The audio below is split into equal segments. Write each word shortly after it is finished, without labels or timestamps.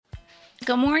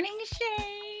Good morning,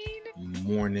 Shane.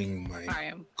 Morning, my Sorry,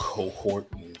 I'm. cohort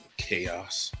in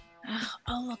chaos.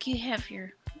 Oh, look, you have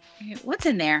what's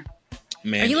in there? Are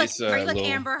Man, you like it's Are a you like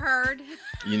little, Amber Heard?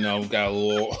 got a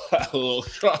little,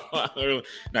 a little.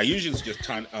 Now, usually it's just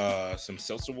some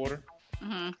seltzer water,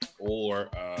 Hmm. or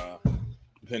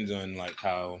depends on like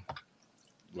how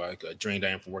drained I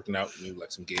am from working out. Maybe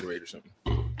like some Gatorade or something,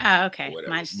 Oh, or okay.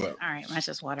 whatever. Mine's But all right. Mine's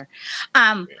just water.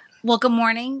 Um. yeah. Well, good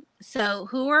morning. So,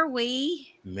 who are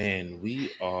we? Man,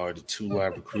 we are the two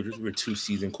live recruiters. We're two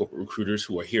seasoned corporate recruiters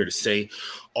who are here to say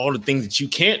all the things that you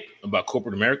can't about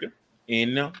corporate America,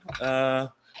 and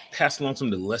pass along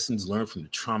some of the lessons learned from the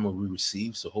trauma we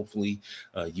received. So hopefully,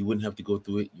 you wouldn't have to go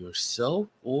through it yourself,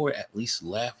 or at least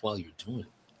laugh while you're doing it.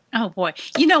 Oh boy.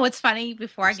 You know what's funny?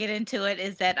 Before I What's get up? into it,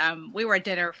 is that we were at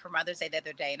dinner for Mother's Day the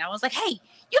other day, and I was like, "Hey,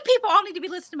 you people all need to be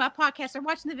listening to my podcast or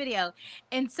watching the video."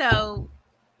 And so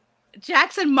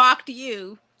Jackson mocked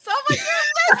you. So I'm like,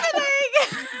 "You're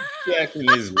listening." Jackson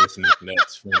is listening.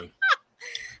 That's funny.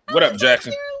 I What was up, like,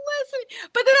 Jackson? you're listening.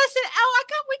 But then I said, oh,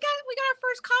 we got our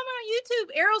first comment on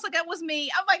YouTube. Arrow's like, that was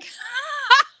me. I'm like,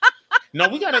 No,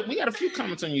 we got a few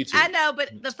comments on I YouTube. know,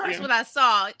 but the first Yeah. one I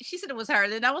saw, she said it was her.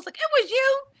 Then I was like, it was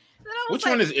you. Then I was Which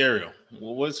one like, is Ariel?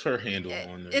 Well, what's her handle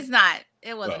on there? It's not.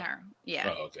 It wasn't Oh, her.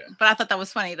 Yeah. oh, okay. But I thought that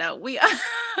was funny though. We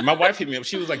My wife hit me up.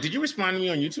 She was like, "Did you respond to me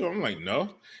on YouTube?" I'm like,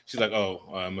 "No." She's like, "Oh,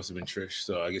 it must have been Trish."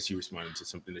 So I guess you responded to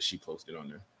something that she posted on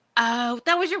there. Oh,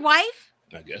 that was your wife?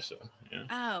 I guess so. Yeah,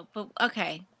 Oh, but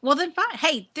okay. Well then fine.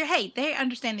 Hey, they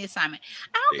understand the assignment.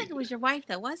 I don't they think it did. was your wife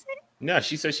though, was it? Yeah,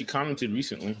 she said she commented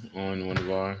recently on one of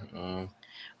our.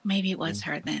 Maybe it Yeah. was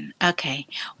her then. Okay.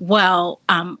 Well,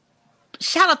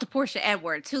 shout out to Portia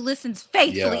Edwards, who listens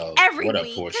faithfully Yo, every what up,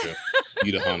 week. Portia?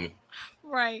 You the homie.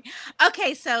 Right.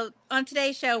 Okay. So on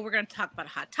today's show, we're going to talk about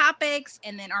hot topics.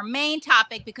 And then our main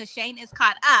topic, because Shane is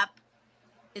caught up,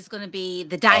 is going to be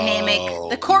the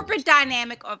Oh, corporate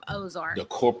dynamic of Ozark. the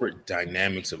corporate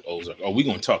dynamics of Ozark. Oh, we're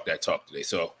gonna talk today.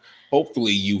 So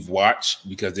hopefully you've watched,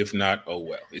 because if not, oh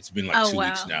well. It's been like Oh, 2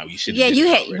 weeks well. now. You should have Yeah, did you it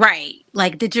had, already. right.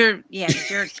 Like, did your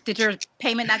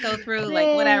payment not go through?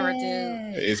 Like, whatever, dude.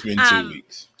 It's been two Um,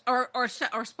 weeks. or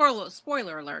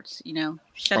spoiler alerts,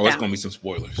 shut Oh, it's down. gonna be some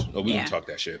spoilers. Oh, we're gonna Yeah. talk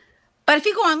that shit. But if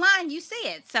you go online, you see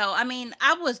it. So, I mean,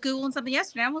 I was Googling something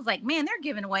yesterday. I was like, man, they're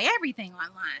giving away everything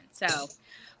online. So,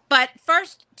 but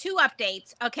first, two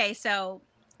updates. Okay, so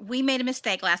we made a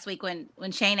mistake last week when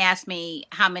Shane asked me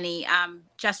how many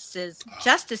justices,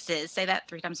 say that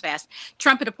three times fast,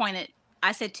 Trump had appointed.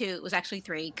 I said two. It was actually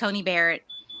three: Coney Barrett,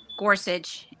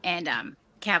 Gorsuch, and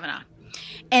Kavanaugh.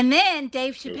 And then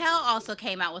Dave Chappelle also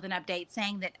came out with an update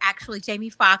saying that actually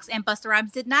Jamie Foxx and Busta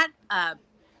Rhymes did not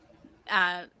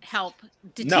help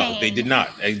No, they detain. did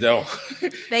not. No,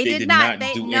 They they did did not. not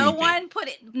They do no anything one put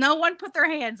it. No one put their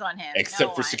hands on him. No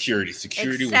except for one, security.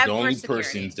 Security was the except for only security.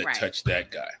 persons that Right. touched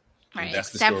that guy. And Right. that's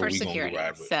the Except story for we're gonna security.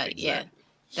 ride with. So yeah, Exactly.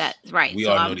 that's right. We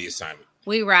So all know the assignment.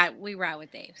 we ride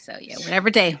with Dave. So yeah, whatever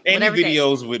Dave. Any Whatever Dave.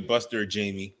 videos with Buster or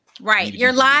Jamie Right. need to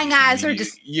Your be lying deleted eyes are immediately.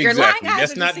 just Yeah, your lying exactly. eyes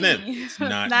That's are not them. deceiving you. It's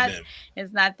not them.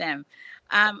 It's not them.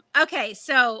 Okay,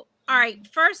 so all right,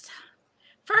 first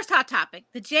hot topic: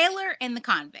 the jailer and the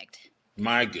convict.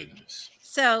 My goodness.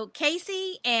 So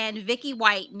Casey and Vicky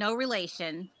White, no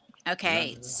relation.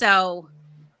 Okay, No. so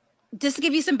just to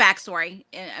give you some backstory,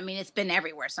 I mean, it's been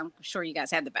everywhere, so I'm sure you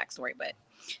guys have the backstory, but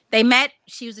they met.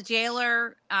 She was a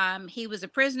jailer. He was a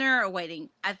prisoner awaiting,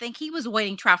 I think he was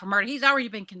awaiting trial for murder. He's already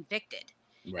been convicted.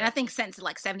 And I Right. think sentenced to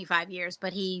like 75 years,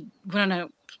 but he went on a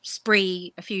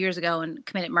spree a few years ago and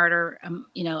committed murder,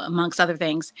 amongst other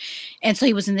things. And so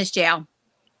he was in this jail.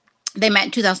 They met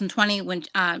in 2020 when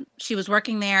she was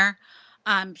working there.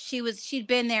 She'd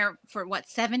been there for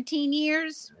 17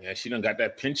 years. Yeah, she done got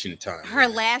that pension time. Her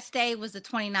last day was the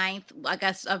 29th, I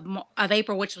guess, of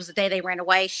April, which was the day they ran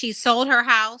away. She sold her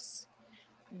house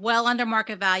well under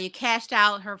market value, cashed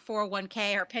out her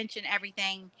 401k, her pension,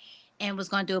 everything, and was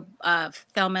going to do a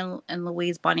Thelma and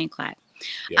Louise, Bonnie and Clyde.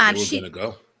 Yeah, they were gonna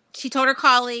go. She told her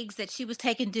colleagues that she was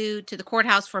taken due to the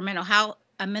courthouse for a mental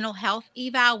health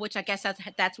eval, which I guess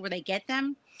that's where they get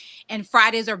them. And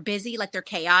Fridays are busy, like they're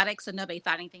chaotic, so nobody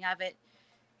thought anything of it.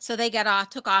 So they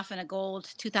took off in a gold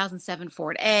 2007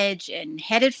 Ford Edge and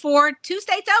headed for 2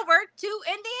 states over to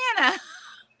Indiana.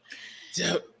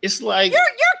 It's like your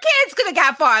kids could have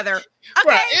got farther. Okay?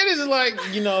 right. It is like,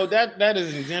 that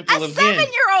is an example A of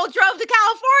 7-year-old drove to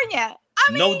California.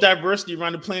 I mean, no diversity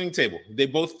around the planning table. They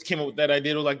both came up with that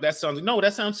idea. Like that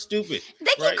sounds stupid. they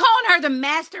keep right? calling her the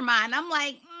mastermind. I'm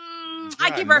like, I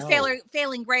God, give her a no.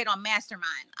 failing grade on mastermind.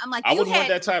 I'm like, I you wouldn't want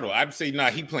had that title. I'd say nah,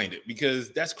 he planned it,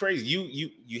 because that's crazy.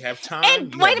 You have time.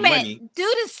 and You wait have a minute, money. dude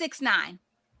is 6'9".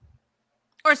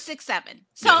 or 6'7".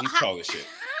 So Yeah, he's tall as shit.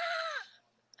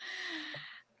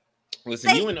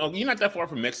 Listen, you're not that far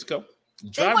from Mexico.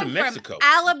 Drive to Mexico. From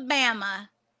Alabama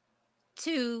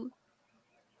to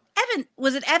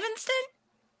was it Evanston?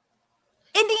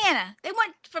 Indiana. They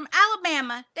went from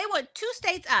Alabama. They went 2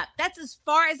 states up. That's as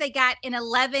far as they got in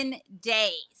 11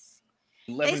 days.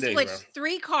 11 they days, switched bro.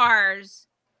 3 cars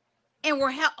and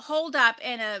were holed up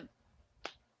in a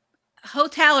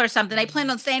hotel or something. They planned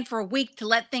on staying for a week to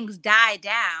let things die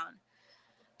down.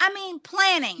 I mean,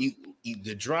 planning.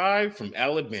 The drive from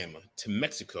Alabama to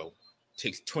Mexico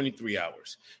takes 23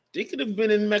 hours. They could have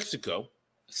been in Mexico,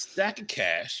 a stack of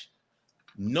cash.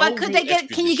 But could they get?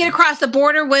 Can you get across the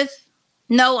border with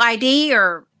no ID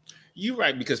or? You're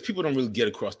right, because people don't really get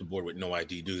across the border with no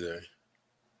ID, do they?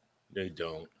 They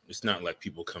don't. It's not like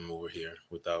people come over here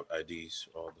without IDs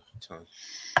all the time.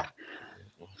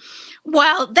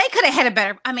 Well, they could have had a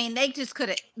better. I mean, they just could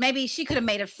have. Maybe she could have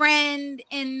made a friend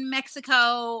in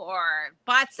Mexico or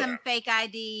bought some fake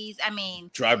IDs. I mean,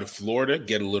 drive to Florida,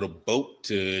 get a little boat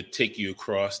to take you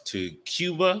across to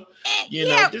Cuba.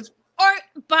 Or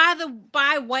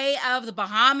by way of the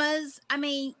Bahamas. I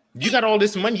mean, you got all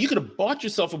this money. You could have bought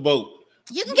yourself a boat.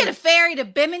 You can get a ferry to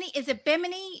Bimini. Is it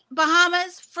Bimini,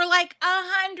 Bahamas, for like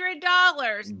 $100?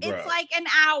 It's like an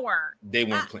hour. They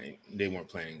weren't playing. They weren't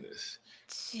playing this.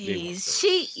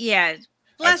 Jeez,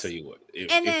 I'll tell you what. If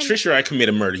Trisha or I commit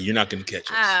a murder, you're not going to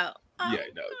catch us.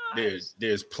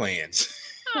 There's plans.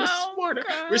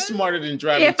 We're smarter than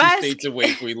driving 2 states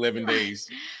away for 11 days.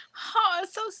 Oh,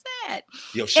 it's so sad.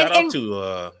 Yo, shout out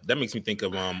to that makes me think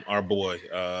of our boy,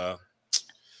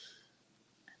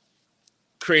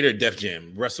 creator of Def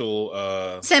Jam,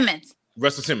 Russell Simmons.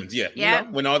 Russell Simmons, yeah. You know,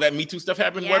 when all that Me Too stuff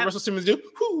happened, what did Russell Simmons do?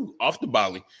 Whoo, off the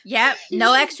Bali. Yep,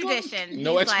 no extradition.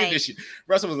 No extradition. Like,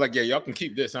 Russell was like, yeah, y'all can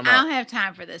keep this. I don't have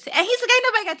time for this. And he's like, ain't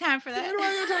nobody got time for that. Nobody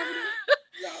got time for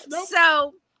that. No.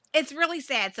 So it's really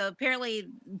sad. So apparently,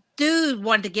 dude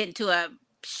wanted to get into a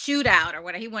shootout or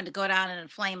whatever. He wanted to go down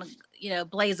and flame,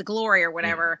 blaze of glory or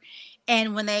whatever.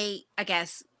 And when they, I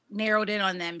guess, narrowed in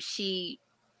on them, she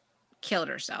killed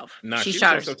herself. She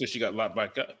shot herself till she got locked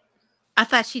back up. I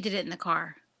thought she did it in the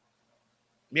car.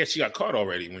 Yeah, she got caught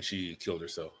already when she killed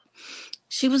herself.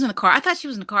 She was in the car. I thought she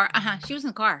was in the car. She was in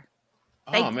the car.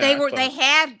 They had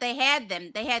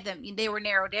them. They were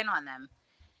narrowed in on them.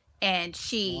 And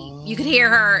you could hear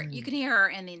her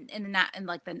in the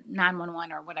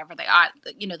 911 or whatever they are,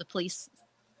 the police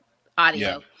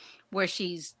audio where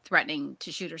she's threatening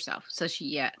to shoot herself. So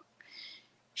she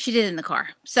did it in the car.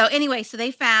 So anyway,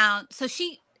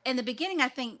 in the beginning, I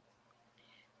think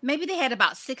maybe they had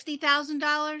about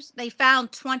 $60,000. They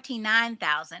found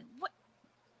 $29,000. What?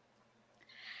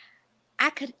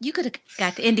 You could have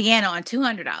got to Indiana on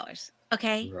 $200.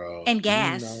 Okay. Bro, and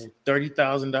gas.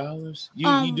 $30,000.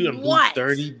 You do them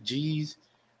 30 G's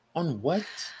on what?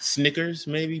 Snickers,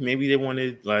 maybe. Maybe they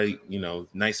wanted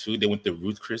nice food. They went to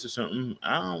Ruth Chris or something.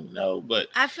 I don't know, but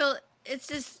I feel it's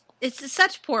just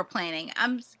such poor planning.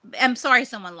 I'm sorry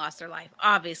someone lost their life,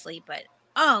 obviously, but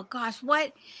oh gosh,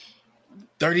 what?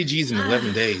 30 G's in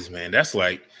 11 days, man. That's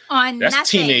like that's nothing.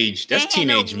 Teenage. That's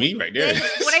teenage me right there.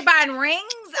 Were they buying rings?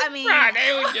 I mean,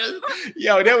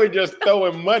 they were just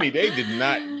throwing money. They did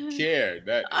not care.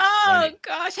 That funny.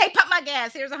 Gosh, hey, pump my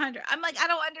gas. Here's $100. I'm like, I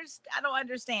don't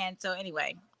understand. So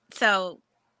anyway,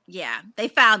 they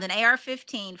found an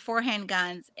AR-15, 4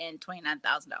 handguns, and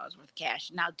 $29,000 worth of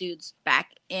cash. Now, dude's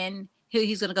back in.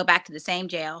 He's going to go back to the same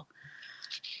jail,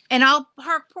 and all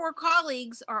her poor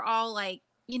colleagues are all like,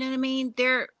 you know what I mean?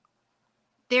 They're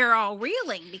all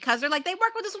reeling because they're like, they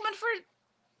worked with this woman for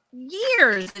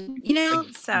years,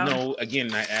 so. No,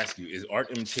 again, I ask you, is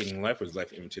art imitating life or is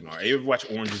life imitating art? You ever watch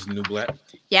Orange is the New Black?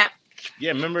 Yeah.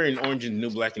 Yeah, remember in Orange is the New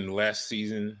Black in the last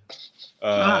season?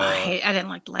 I didn't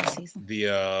like the last season.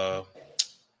 The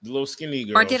little skinny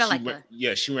girl. Or did I like that?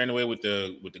 Yeah, she ran away with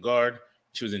the guard.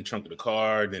 She was in the trunk of the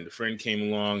car. Then the friend came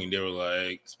along and they were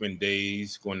like, spend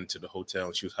days going into the hotel.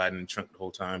 And she was hiding in the trunk the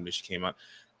whole time. Then she came out.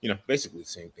 Basically the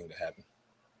same thing that happened.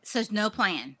 So there's no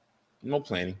plan. No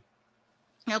planning.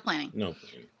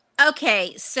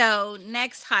 Okay, so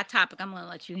next hot topic. I'm going to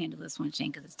let you handle this one, Shane,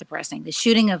 because it's depressing. The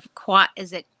shooting of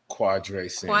Quadre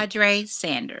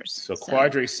Sanders. So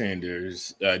Quadre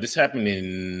Sanders, this happened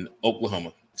in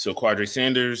Oklahoma. So Quadre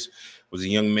Sanders was a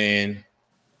young man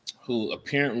who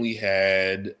apparently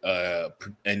had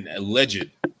an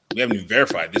alleged, we haven't even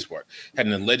verified this part, had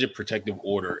an alleged protective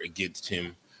order against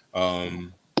him.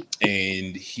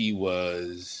 And he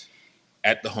was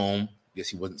at the home. I guess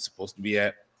he wasn't supposed to be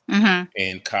at. Mm-hmm.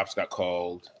 And cops got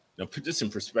called. Now, put this in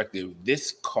perspective.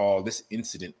 This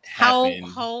incident happened.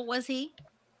 How old was he?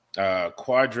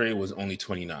 Quadre was only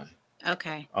 29.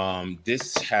 Okay.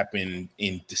 This happened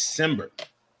in December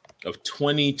of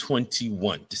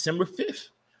 2021, December 5th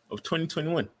of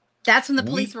 2021. That's when the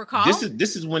police were called?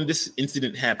 This is when this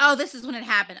incident happened. Oh, this is when it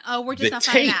happened. Oh, we're just the not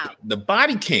finding tape, out. the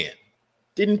body cam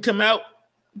didn't come out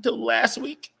until last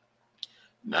week.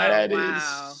 Now that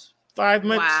is 5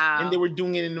 months, and they were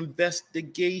doing an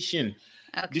investigation.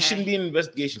 Okay. There shouldn't be an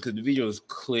investigation because the video is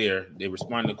clear. They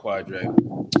responded to Quadre.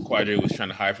 Quadre was trying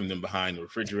to hide from them behind the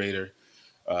refrigerator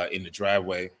in the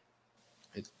driveway.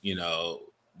 You know,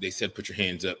 they said, "Put your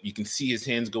hands up." You can see his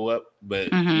hands go up, but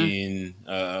in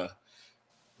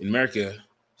America,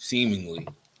 seemingly,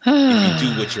 if you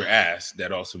do what you're asked,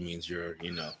 that also means you're,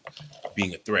 you know,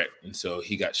 being a threat. And so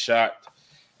he got shot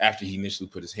after he initially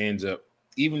put his hands up,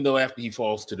 even though after he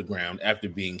falls to the ground, after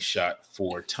being shot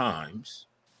 4 times,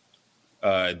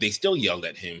 they still yelled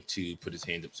at him to put his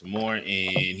hands up some more. And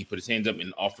he put his hands up,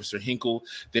 and Officer Hinkle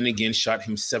then again shot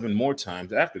him 7 more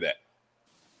times after that.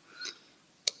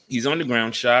 He's on the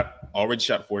ground, already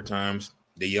shot 4 times.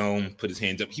 They yell him, put his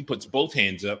hands up. He puts both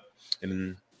hands up,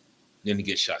 and then he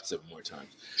gets shot 7 more times.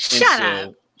 Shut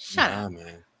up,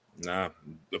 man. Nah.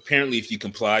 Apparently, if you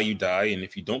comply, you die, and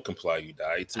if you don't comply, you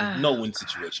die. It's a no-win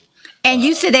situation. And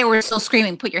you said they were still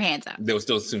screaming, "Put your hands up." They were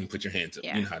still screaming, "Put your hands up."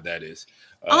 Yeah. You know how that is.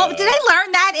 Did they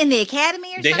learn that in the academy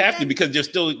or something? They have to, because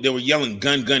they were yelling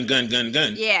gun, gun, gun, gun,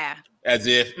 gun. Yeah. As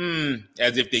if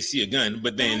they see a gun.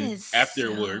 But then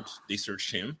afterwards, they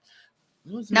searched him.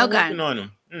 There was no gun on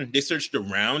him. They searched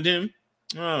around him.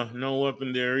 Oh, no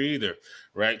weapon there either.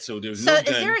 Right. So there's no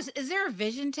gun. Is there a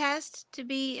vision test to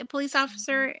be a police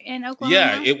officer in Oklahoma?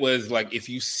 Yeah, it was like if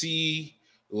you see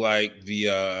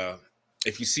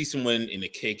if you see someone in a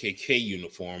KKK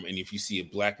uniform, and if you see a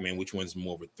black man, which one's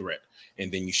more of a threat?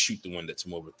 And then you shoot the one that's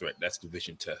more of a threat. That's the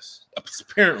vision test.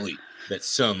 Apparently, that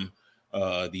some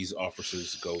these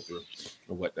officers go through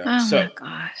or whatnot. Oh my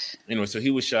gosh. Anyway, so he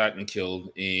was shot and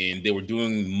killed, and they were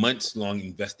doing months-long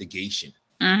investigation.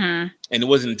 Mm-hmm. And it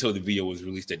wasn't until the video was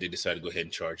released that they decided to go ahead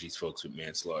and charge these folks with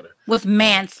manslaughter. With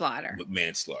manslaughter,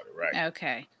 right?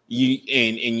 Okay.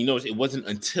 And you notice it wasn't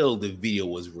until the video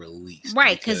was released,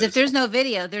 right? Because if there's no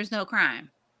video, there's no crime.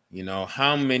 You know,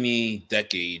 how many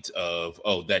decades of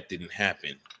that didn't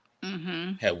happen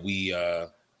have we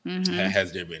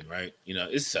has there been, right? You know,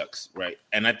 it sucks, right?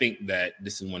 And I think that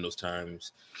this is one of those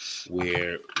times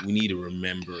where we need to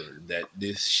remember that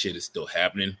this shit is still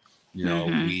happening. You know,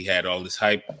 we had all this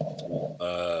hype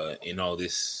and all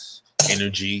this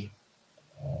energy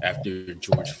after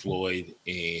George Floyd,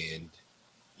 and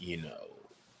you know,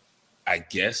 I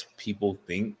guess people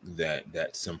think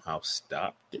that somehow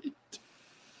stopped it.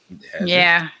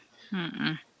 Yeah.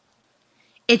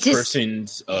 It just,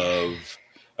 persons of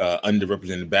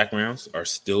underrepresented backgrounds are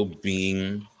still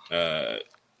being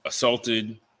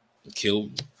assaulted,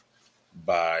 killed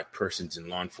by persons in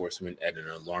law enforcement at an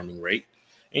alarming rate.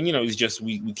 And you know, it's just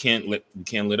we can't let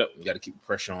up. We got to keep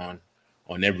pressure on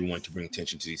everyone to bring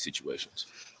attention to these situations.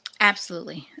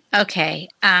 Absolutely. Okay.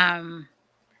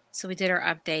 So we did our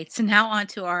updates, and now on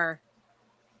to our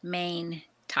main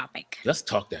topic. Let's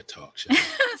talk that talk, shall we?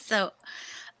 So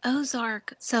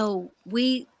Ozark. So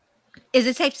is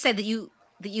it safe to say that you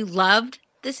loved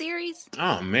the series?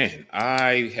 Oh man,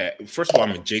 first of all,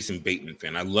 I'm a Jason Bateman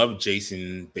fan. I love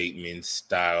Jason Bateman's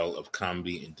style of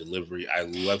comedy and delivery. I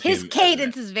love his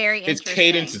cadence is very interesting. His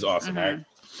cadence is awesome. Right?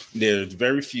 There's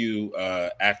very few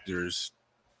actors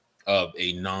of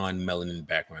a non-melanin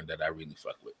background that I really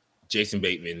fuck with. Jason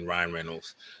Bateman, Ryan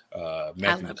Reynolds,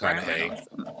 Matthew McConaughey.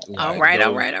 All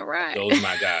right. Those are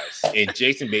my guys. And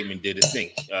Jason Bateman did his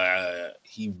thing.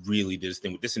 He really did his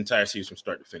thing with this entire series from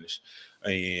start to finish.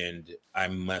 And I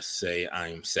must say, I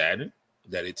am saddened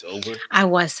that it's over. I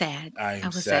was sad. I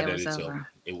was sad that it's over.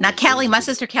 Now, Kelly, my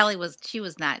sister Kelly was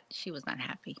not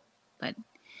happy, but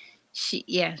she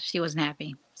wasn't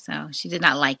happy. So she did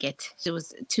not like it. It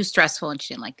was too stressful, and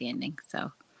she didn't like the ending.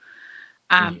 So.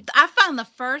 I found the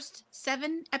first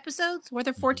 7 episodes, were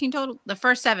there 14 total? The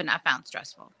first 7 I found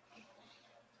stressful,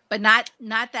 but not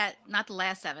the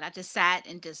last 7. I just sat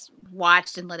and just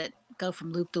watched and let it go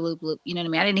from loop to loop. You know what I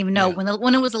mean? I didn't even know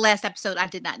when it was the last episode. I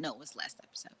did not know it was the last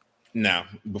episode. Now,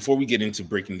 before we get into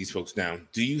breaking these folks down,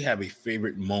 do you have a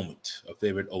favorite moment, a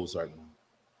favorite Ozark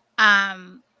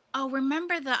moment?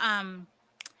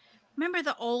 Remember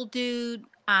the old dude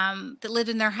that lived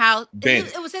in their house. Ben.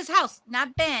 It was his house,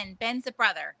 not Ben. Ben's the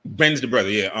brother. Ben's the brother,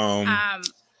 yeah.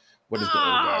 What is the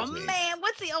old guy's name? Oh man,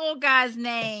 what's the old guy's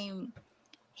name?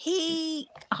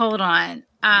 Hold on.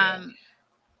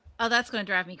 Oh, that's gonna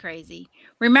drive me crazy.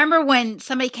 Remember when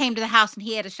somebody came to the house and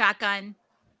he had a shotgun?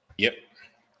 Yep.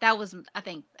 That was, I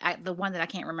think, the one that I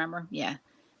can't remember. Yeah.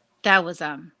 That was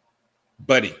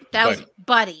That was Buddy.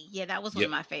 Buddy. Yeah, that was one Yep.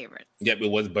 of my favorites. Yep, it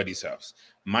was Buddy's house.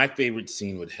 My favorite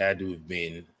scene would had to have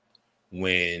been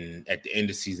when at the end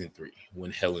of season 3,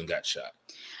 when Helen got shot.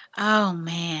 Oh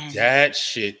man. That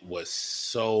shit was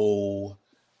so,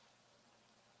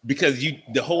 because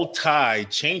the whole tide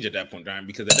changed at that point in time,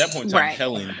 because at that point in time, Right.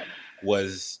 Helen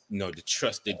was, the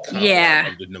trusted cop Yeah.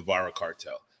 of the Navarro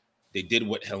cartel. They did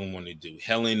what Helen wanted to do.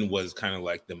 Helen was kind of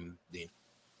like the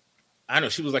I don't know,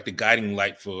 she was like the guiding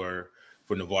light for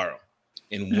Navarro.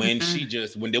 And when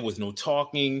when there was no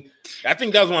talking, I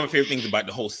think that was one of my favorite things about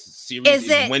the whole series.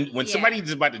 When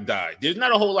somebody's about to die, there's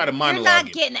not a whole lot of monologue. You're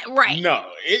not getting it right. No,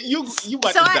 you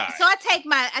about to die. So I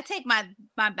take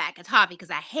my back as Javi because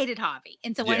I hated Javi.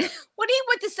 And so when he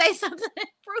went to say something,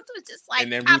 Ruth was just like,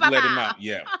 and then Ruth let him out.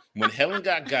 Yeah, when Helen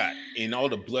got and all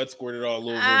the blood squirted all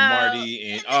over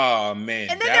Marty, and oh man,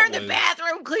 and then they're in the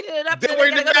bathroom cleaning it up. They were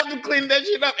in the bathroom cleaning that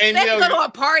shit up, and they go to a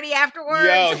party afterwards.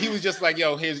 Yo, he was just like,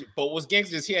 but what's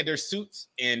gangsters? He had their suits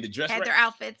and the dress. Had their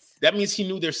outfits. That means he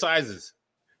knew their sizes,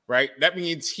 right? That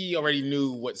means he already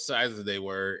knew what sizes they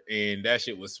were, and that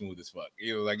shit was smooth as fuck.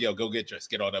 He was like, "Yo, go get dressed,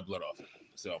 get all that blood off."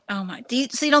 So, oh my,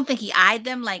 so you don't think he eyed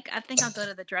them? Like, I think I'll go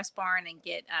to the dress barn and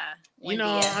get Wendy.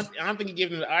 I don't think he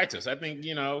gave them the eye test. I think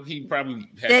he probably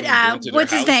had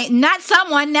what's his name? Not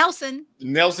someone, Nelson,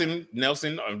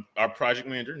 our project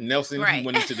manager, Nelson. Right. He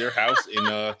went into their house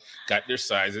and got their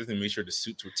sizes and made sure the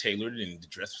suits were tailored and the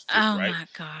dress was fit, right. Oh my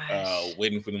gosh!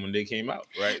 Waiting for them when they came out,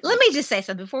 right? Let me just say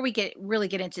something before we really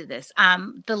get into this.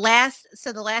 The last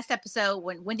episode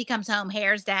when Wendy comes home,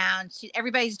 hair's down,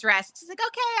 everybody's dressed. She's like,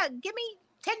 "Okay, give me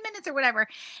 10 minutes or whatever."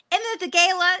 And then at the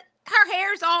gala, her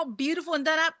hair's all beautiful and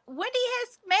done up. Wendy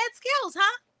has mad skills,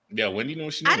 huh? Yeah, Wendy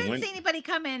knows she knows. I didn't see anybody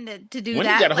come in to do Wendy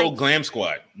that. Wendy got a whole glam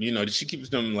squad. She keeps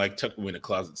them like tucked away in a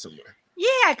closet somewhere.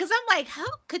 Yeah, because I'm like, how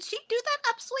could she do that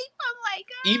up sweep? I'm like,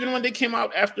 even when they came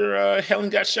out after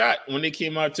Helen got shot, when they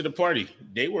came out to the party,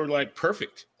 they were like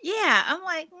perfect. Yeah, I'm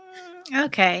like,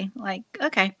 okay.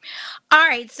 All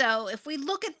right, so if we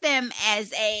look at them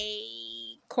as a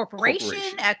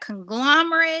corporation, a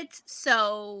conglomerate,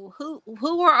 so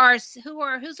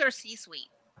who's our C-suite?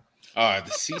 The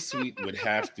C-suite would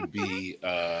have to be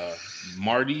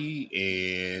Marty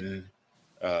and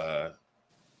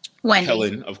Wendy.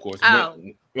 Helen, of course.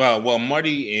 Well,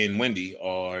 Marty and Wendy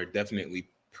are definitely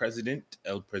president.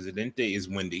 El Presidente is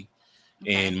Wendy,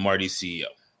 and Marty's CEO.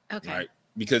 Okay. Right?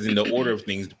 Because in the order of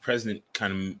things, the president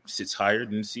kind of sits higher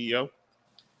than the CEO.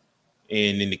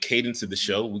 And in the cadence of the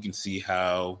show, we can see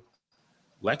how,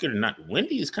 like it or not,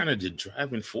 Wendy is kind of the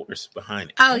driving force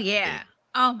behind it. Oh, yeah.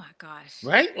 Oh, my gosh.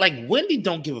 Right? Like, Wendy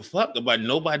don't give a fuck about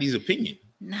nobody's opinion.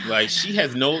 She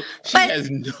has no. Is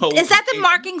that the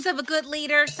markings of a good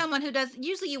leader? Someone who does.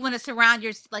 Usually, you want to surround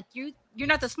you're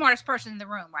not the smartest person in the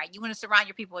room, right? You want to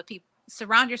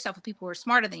surround yourself with people who are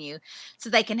smarter than you,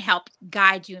 so they can help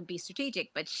guide you and be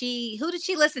strategic. But who did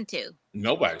she listen to?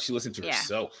 Nobody. She listened to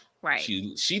herself. Right.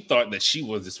 She thought that she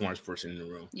was the smartest person in the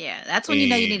room. Yeah, that's when you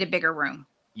know you need a bigger room.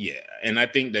 Yeah, and I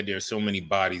think that there's so many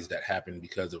bodies that happen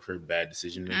because of her bad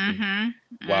decision making.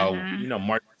 While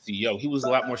Martin, CEO, he was a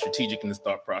lot more strategic in his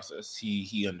thought process.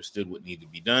 He understood what needed to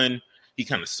be done. He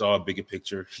kind of saw a bigger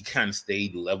picture. He kind of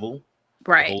stayed level,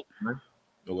 right, the whole time,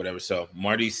 or whatever. So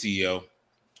Marty, CEO,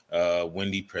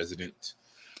 Wendy, president,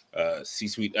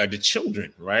 C-suite, the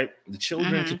children, right? The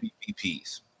children could be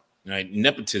VPs, right?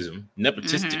 Nepotistic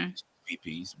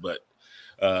VPs, but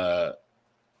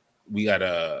we got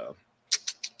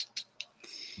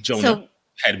Jonah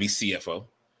had to be CFO.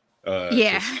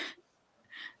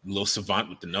 Little savant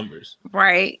with the numbers.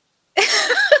 Right.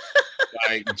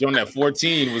 Like Jonah at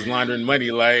 14 was laundering money.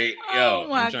 Like, I'm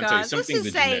trying to tell you, some things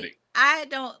are genetic. I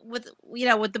don't with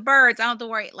the birds, I don't have to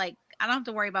worry. Like, I don't have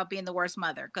to worry about being the worst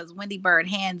mother because Wendy Bird,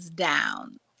 hands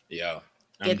down,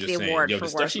 gets the award for the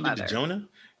worst stuff she mother. Did to Jonah,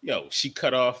 she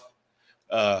cut off.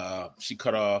 Remember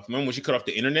when she cut off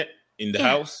the internet in the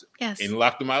house and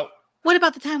locked him out? What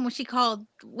about the time when she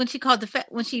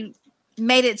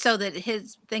made it so that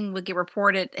his thing would get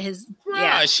reported?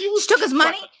 She took his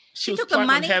money. She took the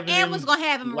money and was gonna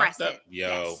have him arrested.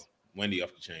 Wendy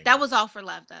off the chain. That was all for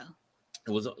love, though.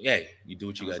 It was. You do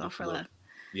what you got to do for love.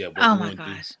 Yeah. Oh my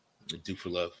gosh. Do for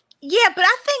love. Yeah, but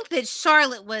I think that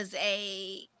Charlotte was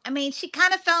she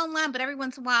kind of fell in line, but every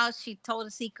once in a while she told a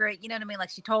secret. You know what I mean?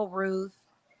 Like she told Ruth.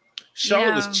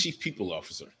 Charlotte was chief people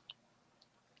officer.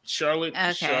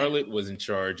 Charlotte was in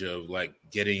charge of like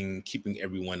keeping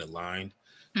everyone aligned.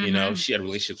 She had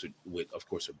relationships with of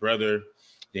course her brother.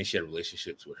 Then she had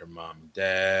relationships with her mom and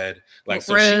dad. Like,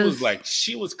 so Ruth.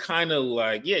 she was kind of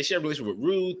like, she had a relationship with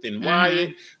Ruth and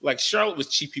Wyatt. Like Charlotte was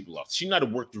chief people officer. She knew how to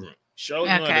work the room. Charlotte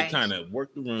knew how to Okay. kind of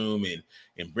work the room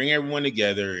and bring everyone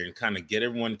together and kind of get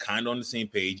everyone kind of on the same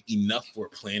page enough for a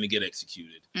plan to get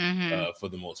executed for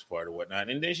the most part or whatnot.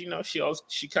 And then she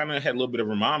kind of had a little bit of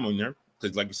her mom on there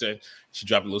because, like you said, she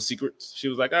dropped a little secrets. She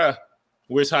was like,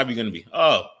 where's Javi gonna be?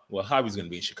 Oh, well, Javi's gonna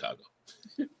be in Chicago.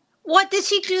 What, did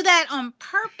she do that on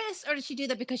purpose, or did she do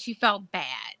that because she felt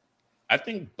bad? I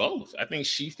think both. I think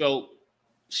she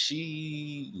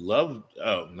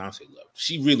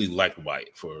really liked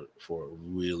Wyatt for a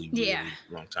really, really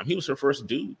long time. He was her first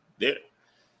dude there.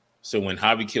 So when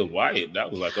Javi killed Wyatt, that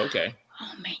was like, okay.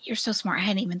 Oh man, you're so smart. I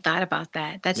hadn't even thought about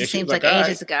that. That just seems like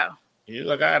ages ago. You're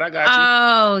like, all right, I got you.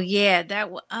 Oh yeah,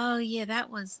 that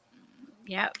was.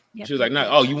 Yep. She was like, no,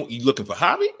 oh, you looking for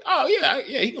Javi? Oh yeah,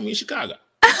 he gonna be in Chicago.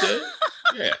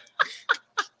 Yeah.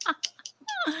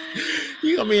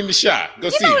 You gonna be in the shop. Go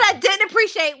see. You know what I didn't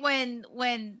appreciate when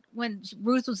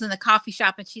Ruth was in the coffee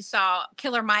shop and she saw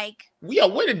Killer Mike. Yeah,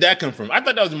 where did that come from? I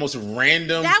thought that was the most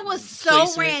random. That was so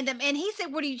placement. random. And he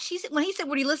said, when he said,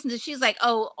 what do you listen to? She's like,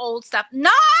 oh, old stuff. Nas.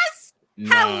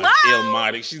 Hello.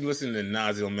 Illmatic. She's listening to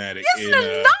Nas Illmatic. Listen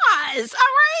to Nas. All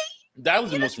right. That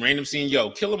was the most random scene. Yo,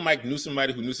 Killer Mike knew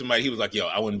somebody who knew somebody. He was like, yo,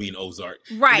 I want to be in Ozark.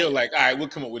 Right. And they were like, all right, we'll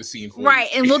come up with a scene for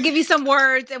right. you. And we'll give you some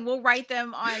words and we'll write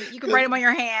them on, you can write them on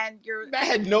your hand. That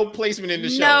had no placement in the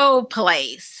show. No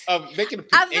place. They could have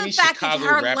picked any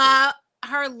Chicago rapper.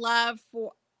 Her love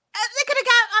for, they could have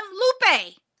got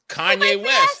Lupe. Kanye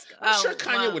West. I'm sure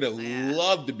Kanye would have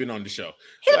loved to have been on the show.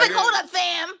 He'd have been, hold up,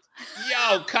 fam.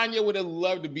 Yo, Kanye would have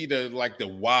loved to be the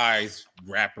wise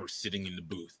rapper sitting in the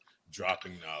booth,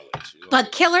 dropping knowledge.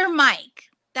 But Killer Mike,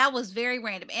 that was very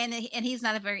random, and he's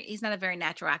not a very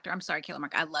natural actor. I'm sorry, Killer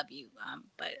Mike, I love you,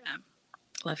 but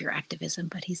love your activism,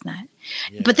 but he's not.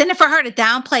 Yeah. But then for her to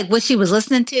downplay what she was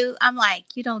listening to, I'm like,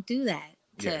 you don't do that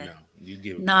to you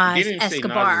give Nas you didn't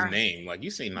Escobar. say Nas's name, like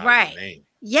you say Nas's name.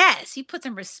 Yes, you put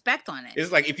some respect on it.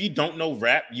 It's like if you don't know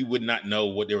rap, you would not know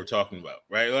what they were talking about,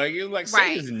 right? Like you're like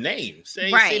say his name, say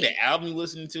the album you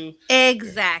listen to.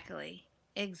 Exactly.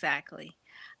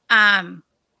 All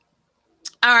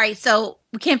right, so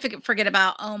we can't forget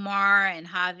about Omar and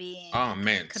Javi. And oh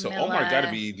man, Camilla. So Omar got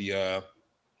to be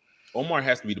Omar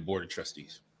has to be the board of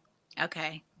trustees.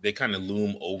 Okay. They kind of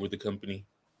loom over the company.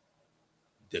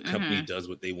 The company does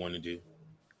what they want to do.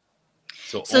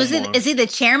 So Omar, is he the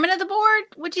chairman of the board?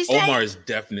 Would you say? Omar is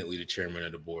definitely the chairman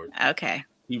of the board. Okay.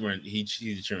 He's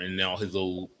the chairman, and all his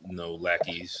little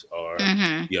lackeys are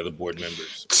the other board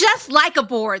members. Just like a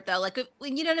board, though, like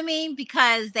you know what I mean,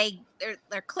 because they're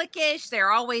cliquish.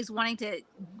 They're always wanting to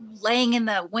laying in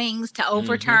the wings to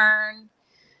overturn.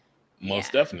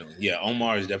 Most definitely, yeah.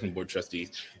 Omar is definitely board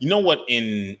trustees. You know what?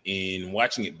 In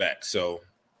watching it back, so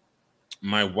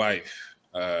my wife,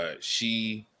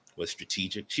 she was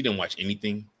strategic. She didn't watch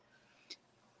anything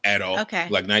at all. Okay,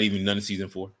 like not even none of season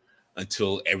 4.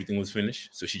 Until everything was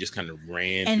finished. So she just kind of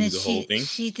ran through the whole thing.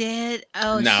 She did.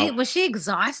 Oh, now, was she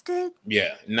exhausted?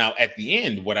 Yeah. Now, at the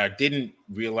end, what I didn't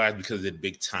realize because of the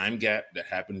big time gap that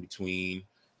happened between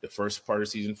the first part of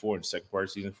season 4 and the second part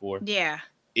of season 4. Yeah.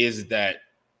 Is that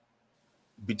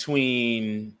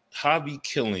between Javi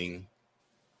killing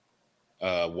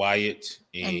Wyatt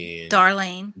and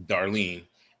Darlene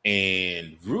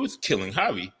and Ruth killing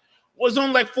Javi, was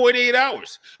on like 48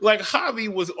 hours. Like Javi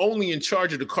was only in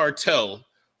charge of the cartel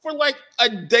for like a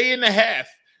day and a half.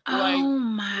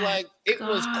 Like it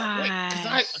was quick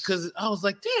because I was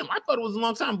like, damn, I thought it was a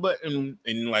long time. But in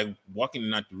like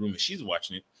walking out the room and she's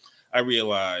watching it, I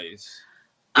realized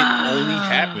it only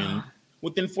happened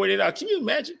within 48 hours. Can you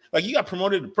imagine? Like you got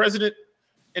promoted to president,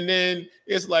 and then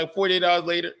it's like 48 hours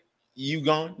later, you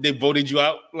gone. They voted you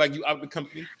out, like you out the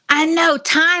company. I know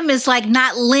time is like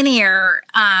not linear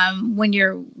when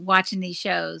you're watching these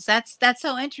shows. That's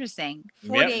so interesting.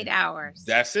 48 hours.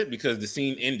 That's it, because the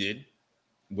scene ended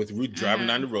with Ruth driving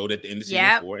down the road at the end of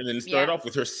season 4, and then it started off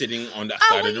with her sitting on the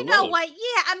side of the road. You know what? Yeah,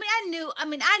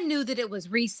 I knew that it was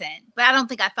recent, but I don't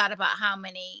think I thought about how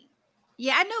many.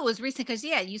 Yeah, I knew it was recent because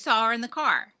you saw her in the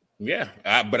car. Yeah,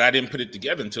 but I didn't put it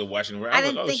together until watching her. I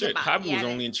was like, oh shit, Javi was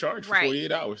only in charge for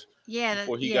 48 hours. Yeah,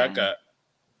 before he got.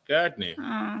 God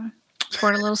damn. Pour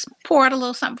out a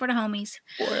little something for the homies.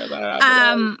 All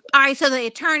right, so the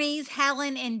attorneys,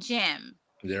 Helen and Jim.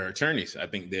 They're attorneys. I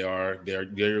think they're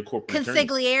your corporate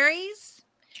consiglieres.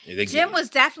 Jim was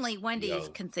definitely Wendy's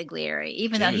consigliere,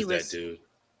 even though he was that dude.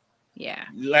 Yeah.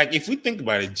 Like if we think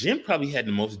about it, Jim probably had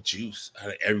the most juice out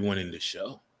of everyone in the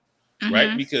show.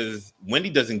 Right? Because Wendy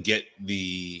doesn't get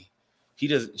she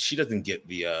doesn't get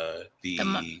the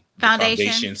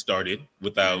foundation started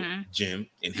without Jim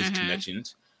and his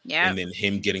connections. Yeah. And then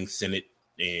him getting Senate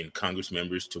and Congress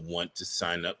members to want to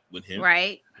sign up with him.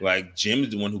 Right. Like Jim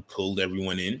is the one who pulled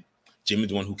everyone in. Jim is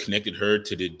the one who connected her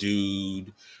to the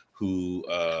dude who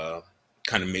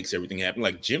kind of makes everything happen.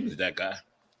 Like Jim is that guy.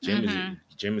 Jim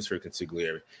is her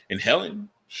consigliere. And Helen,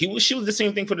 she was the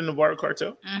same thing for the Navarro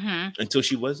cartel until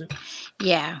she wasn't.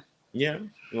 Yeah. Yeah.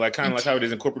 Like kind of like how it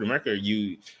is in corporate America.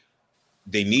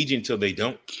 They need you until they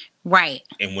don't. Right.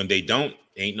 And when they don't,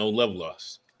 ain't no love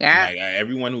lost. Yeah. Like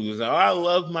everyone who was like, oh, I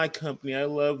love my company. I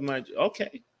love my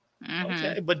okay.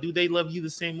 But do they love you the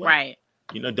same way?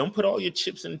 Right. Don't put all your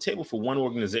chips on the table for one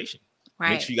organization.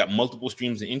 Right. Make sure you got multiple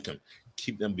streams of income.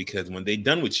 Keep them, because when they're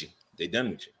done with you, they're done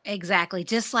with you. Exactly.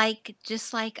 Just like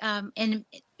in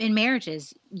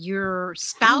marriages, your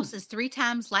spouse is 3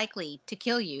 times likely to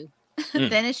kill you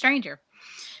than a stranger.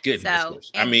 Good. So,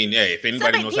 I mean, hey, if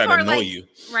anybody knows how to know you,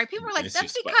 right? People are like,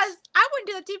 that's because I wouldn't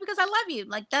do that to you because I love you.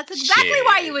 Like that's exactly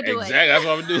why you would do it. Exactly, that's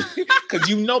what I would do. Because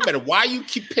you know better. Why you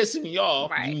keep pissing me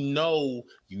off? Right. You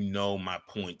know my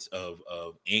points of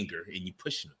anger, and you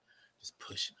pushing them, just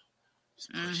pushing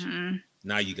them.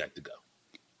 Now you got to go.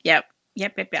 Yep.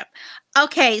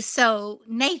 Okay, so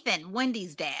Nathan,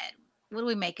 Wendy's dad. What do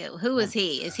we make of? Who is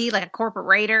he? Is he like a corporate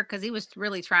raider? Because he was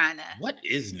really trying to. What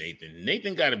is Nathan?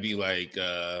 Nathan got to be like,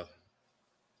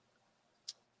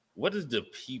 what is the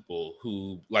people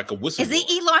who like a whistleblower? Is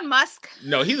he Elon Musk?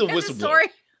 No, he's a whistleblower.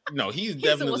 No, he's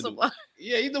definitely a whistleblower.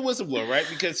 Yeah, he's a whistleblower, right?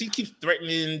 Because he keeps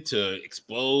threatening to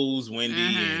expose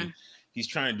Wendy, and he's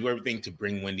trying to do everything to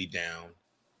bring Wendy down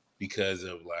because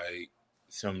of like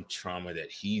some trauma that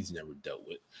he's never dealt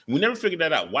with. We never figured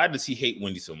that out. Why does he hate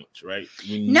Wendy so much, right?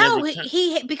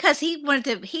 Because he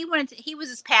was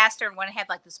his pastor and wanted to have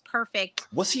like this perfect.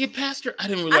 Was he a pastor? I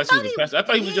didn't realize he was a pastor. I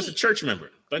thought he was just a church member.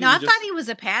 I thought he was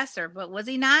a pastor, but was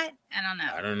he not?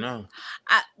 I don't know.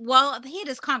 Well, he had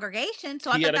his congregation,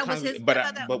 so I thought that was his.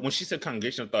 But when she said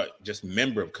congregation, I thought just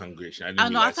member of congregation.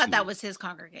 I thought that was his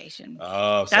congregation.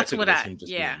 Oh, so that's what him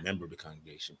just being a member of the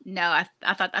congregation. No,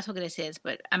 I took it as his,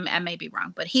 but I may be wrong.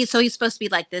 But he's supposed to be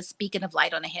like this beacon of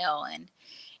light on a hill,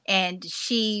 and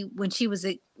she, when she was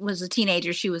a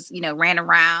teenager, she was ran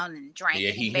around and drank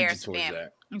and embarrassed the family,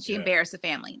 and she embarrassed the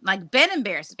family. Like Ben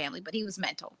embarrassed the family, but he was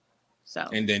mental. So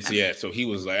and then so he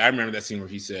was like, I remember that scene where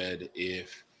he said,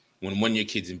 when one of your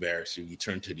kids embarrass you, you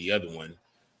turn to the other one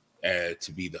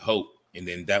to be the hope, and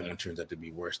then that one turns out to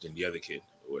be worse than the other kid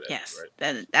or whatever. Yes,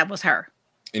 right? that was her.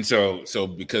 And so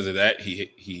because of that,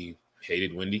 he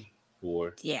hated Wendy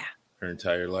for her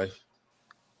entire life.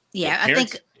 Yeah,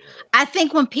 I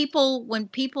think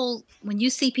when you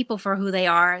see people for who they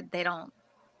are, they don't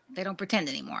pretend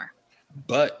anymore.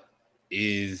 But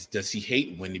does he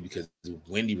hate Wendy because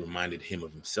Wendy reminded him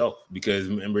of himself? Because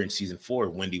remember in season 4,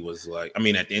 Wendy was like, at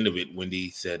the end of it, Wendy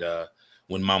said,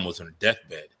 when mom was on her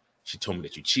deathbed, she told me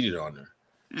that you cheated on her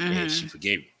and she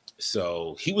forgave you.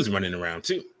 So he was running around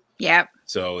too. Yep.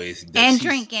 So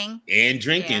drinking.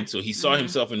 Yeah. So he saw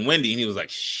himself in Wendy and he was like,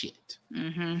 shit.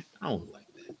 I don't like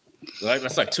that.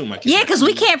 That's like two of my kids. Yeah, because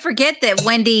we can't forget that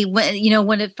Wendy,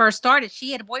 when it first started,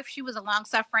 she had a boyfriend. She was a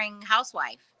long-suffering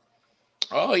housewife.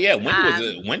 Oh yeah,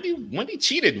 Wendy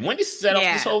cheated. Wendy set off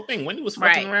this whole thing. Wendy was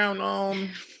fucking around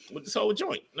with this whole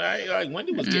joint. Right? Like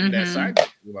Wendy was getting that side.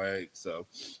 Like so.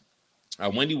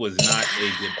 Wendy was not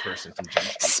a good person from jump.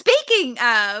 Speaking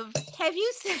of, have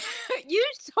you you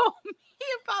told me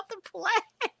about the play?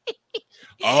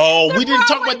 Oh, we didn't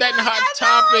talk about that in the hot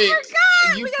topic.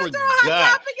 You forgot.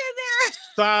 Hot topic in there.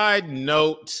 Side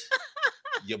note,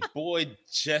 your boy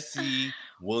Jesse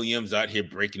Williams out here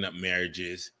breaking up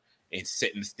marriages and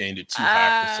setting the standard too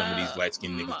high for some of these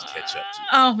light-skinned niggas to catch up to.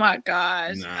 Oh my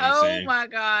gosh. You know what I'm saying? My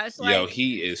gosh. Yo,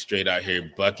 he is straight out here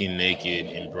bucking naked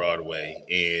in Broadway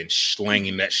and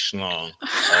slanging that schlong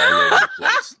all over the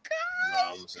place. You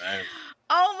know what I'm saying?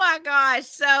 Oh my gosh.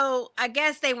 So I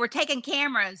guess they were locking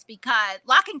cameras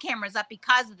up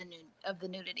because of the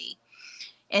nudity.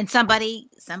 And somebody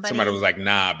was like,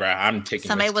 nah, bro, I'm taking.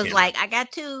 Somebody was like, I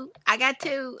got two.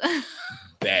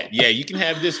 That you can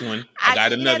have this one. I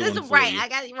got another one for you. I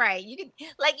got it right. You can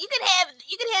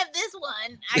have this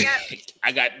one.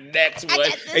 I got next one.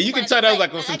 And you can tell that was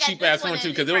like on some cheap ass one too,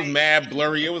 because it was mad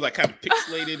blurry. It was like kind of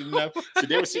pixelated enough. So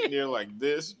they were sitting there like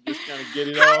this, just kind of get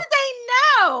it off. How did they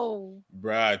know?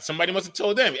 Bruh, somebody must have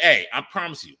told them. Hey, I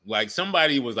promise you. Like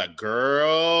somebody was like,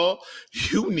 girl,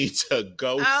 you need to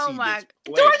go see this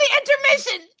play. During the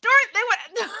intermission.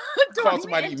 Call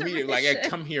somebody immediately. Like, hey,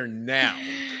 come here now.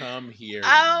 Come here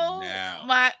now.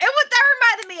 That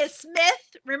reminded me of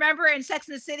Smith. Remember in Sex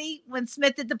and the City when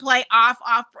Smith did the play off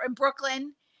in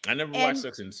Brooklyn? I never watched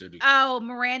Sex and the City. Oh,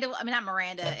 Miranda. I mean, not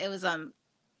Miranda. It was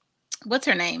what's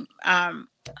her name?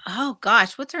 Oh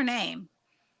gosh, what's her name?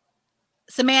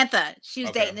 Samantha, she was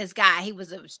Okay. dating this guy. He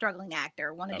was a struggling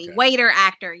actor, wannabe Okay. waiter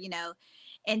actor,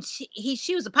 and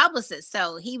she was a publicist,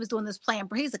 so he was doing this play.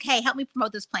 He's like, "Hey, help me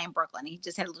promote this play in Brooklyn." He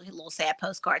just had a little sad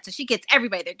postcard. So she gets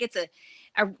everybody there, gets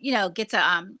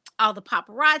all the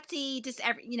paparazzi, just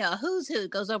a who's who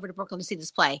goes over to Brooklyn to see this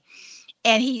play,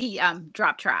 and he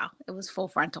dropped trial. It was full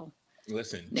frontal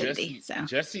Listen, nudity.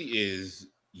 Jesse is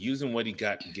using what he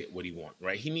got to get what he want.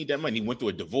 Right? He need that money. He went through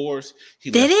a divorce. He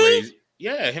Did left he? Grey's.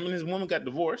 Yeah, him and his woman got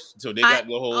divorced, so they got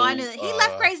the whole. I knew that. He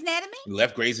left Grey's Anatomy.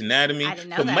 Left Grey's Anatomy. I didn't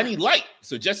know but that. money light.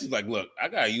 So Jesse's like, look, I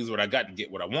gotta use what I got to get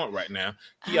what I want right now.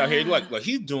 He out here like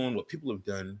he's doing what people have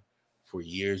done for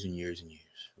years and years and years.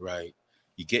 Right?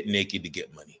 You get naked to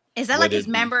get money. Is that like his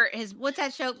what's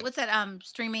that show? What's that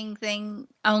streaming thing?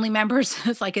 Only members?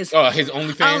 It's like his his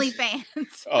OnlyFans.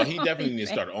 OnlyFans. Oh, he definitely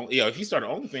needs to start. If he started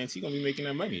OnlyFans, he's gonna be making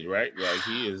that money, right? Like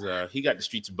he is. He got the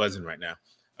streets buzzing right now.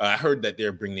 I heard that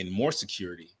they're bringing in more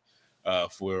security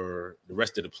for the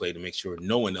rest of the play to make sure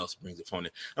no one else brings a phone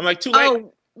in. I'm like, too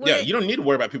late. You don't need to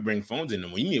worry about people bringing phones in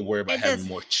anymore. You need to worry about having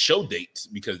more show dates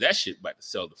because that shit about to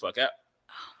sell the fuck out.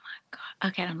 God.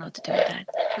 Okay, I don't know what to do with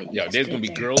that. There's gonna be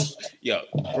girls.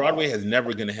 Broadway has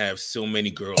never gonna have so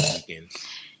many girls weekends.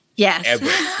 Yes. Ever.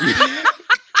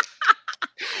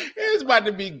 It's about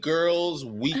to be girls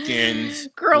weekends.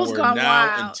 Girls gone now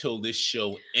wild until this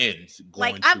show ends.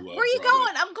 where are you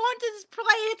going? I'm going to this play.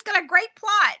 It's got a great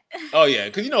plot. Oh yeah,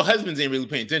 because husbands ain't really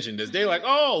paying attention. They're like,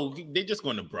 oh, they're just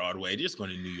going to Broadway. They're just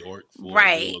going to New York for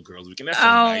the little girls weekend. That's so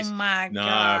nice. Oh my god.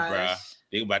 Nah, bro.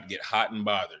 They about to get hot and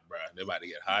bothered, bro. They're about to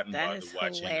get hot and bothered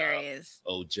watching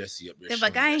Jesse up there. They're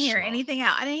like, I didn't hear anything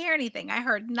out. I didn't hear anything. I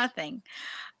heard nothing.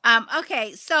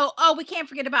 Okay, so we can't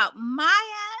forget about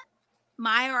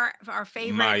Maya, our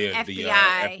favorite FBI. The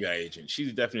FBI agent.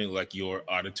 She's definitely like your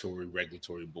auditory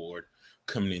regulatory board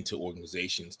coming into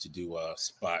organizations to do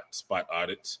spot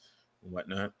audits and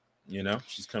whatnot.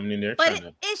 She's coming in there.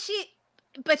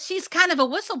 But she's kind of a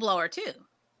whistleblower too,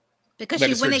 because she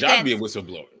went against. Job to be a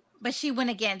whistleblower. But she went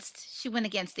against the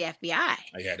FBI.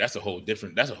 Yeah, that's a whole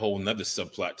nother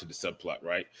subplot to the subplot,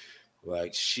 right?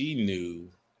 Like she knew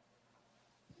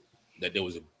that there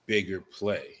was a bigger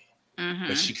play. Mm-hmm.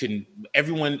 But she couldn't.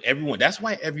 Everyone. That's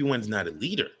why everyone's not a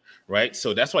leader, right?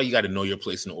 So that's why you got to know your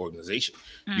place in the organization,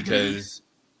 because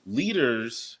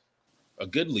leaders, a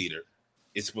good leader,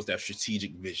 is supposed to have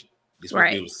strategic vision. They're supposed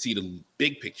to be able to see the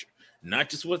big picture, not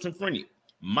just what's in front of you.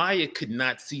 Maya could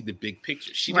not see the big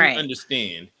picture. She didn't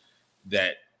understand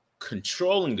that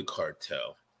controlling the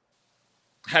cartel,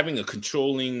 having a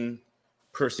controlling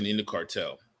person in the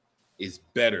cartel, is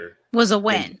better. Was a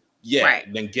win.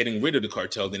 Than getting rid of the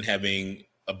cartel, than having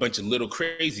a bunch of little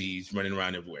crazies running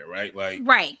around everywhere, right?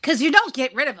 Because you don't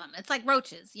get rid of them. It's like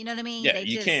roaches. You know what I mean? Yeah,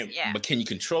 you can't. Yeah. But can you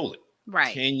control it?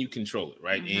 Right. Can you control it?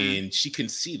 Right. Mm-hmm. And she can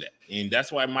see that, and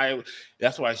that's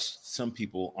why some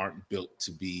people aren't built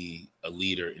to be a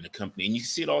leader in a company, and you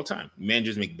see it all the time.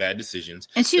 Managers make bad decisions,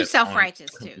 and she was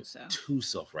self-righteous too. So too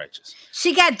self-righteous.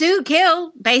 She got dude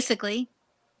killed, basically.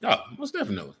 Oh, most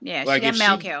definitely. Yeah, she got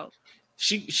Mel killed.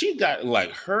 She got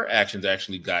her actions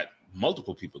actually got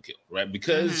multiple people killed, right?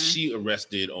 Because she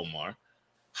arrested Omar,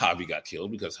 Javi got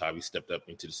killed because Javi stepped up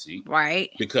into the seat.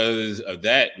 Right. Because of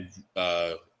that,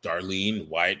 Darlene,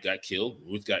 Wyatt got killed,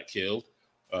 Ruth got killed.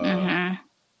 Yeah,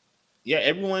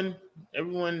 everyone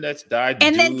that's died.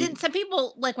 And then some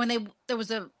people, like when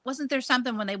wasn't there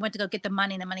something when they went to go get the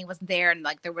money and the money wasn't there, and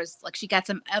like there was she got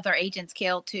some other agents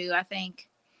killed too, I think.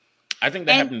 that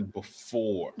happened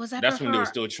before. Was that That's before? when they were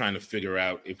still trying to figure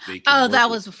out if they could. Oh, that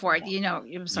was before.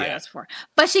 I'm sorry, that's before.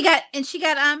 But she got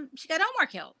Omar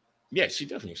killed. Yeah, she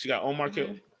got Omar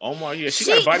killed. Omar, yeah, she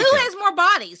got a body. Who has more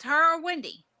bodies, her or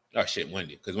Wendy? Oh shit,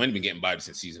 Wendy, because Wendy been getting bodies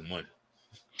since season 1.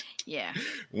 Yeah,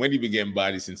 Wendy been getting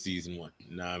bodies since season 1.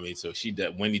 I mean, so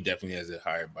Wendy definitely has a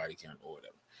higher body count or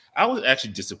whatever. I was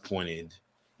actually disappointed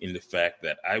in the fact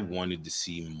that I wanted to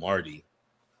see Marty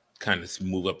kind of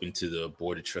move up into the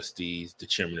board of trustees, the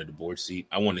chairman of the board seat.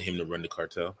 I wanted him to run the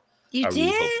cartel. You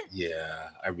did?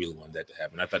 I really wanted that to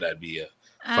happen. I thought that'd be a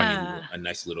funny, a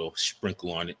nice little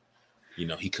sprinkle on it.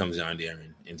 He comes on there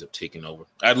and ends up taking over.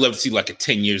 I'd love to see like a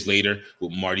 10 years later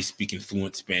with Marty speaking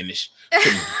fluent Spanish,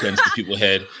 putting guns to people's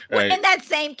head. Right? And that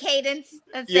same cadence.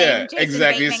 Exactly.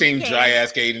 The same dry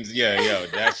ass cadence. Yeah,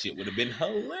 that shit would have been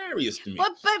hilarious to me.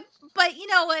 But you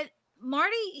know what?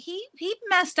 Marty, he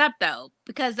messed up though,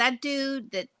 because that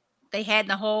dude that they had in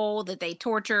the hole that they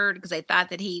tortured because they thought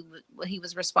that he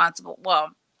was responsible. Well,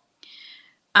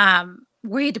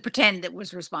 we had to pretend that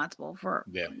was responsible for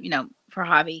for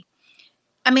Javi.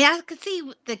 I mean, I could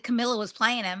see that Camilla was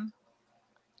playing him.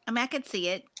 I mean, I could see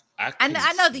it. I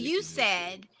know that you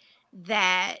said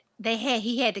that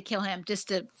he had to kill him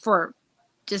for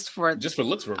looks for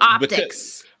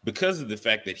optics. because of the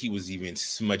fact that he was even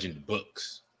smudging the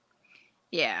books.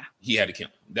 Yeah, he had to kill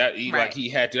him. Like he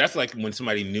had to. That's like when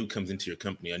somebody new comes into your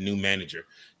company, a new manager.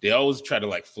 They always try to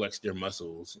like flex their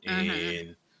muscles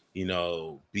and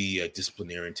be a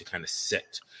disciplinarian to kind of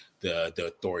set the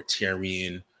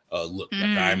authoritarian look.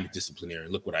 Like I'm a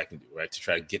disciplinarian. Look what I can do, right? To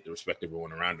try to get the respect of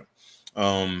everyone around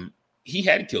him. He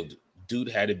had to kill dude.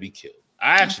 Had to be killed.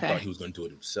 I actually thought he was going to do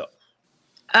it himself.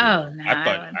 No,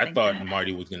 I thought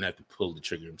Marty was gonna have to pull the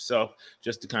trigger himself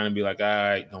just to kind of be like, all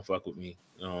right, don't fuck with me.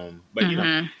 But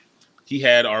he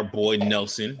had our boy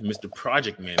Nelson, Mr.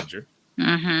 Project Manager,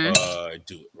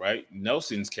 do it, right?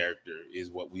 Nelson's character is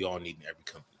what we all need in every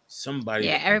company. Somebody.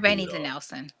 Yeah, everybody needs a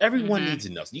Nelson. Everyone needs a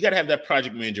Nelson. You got to have that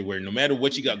project manager where no matter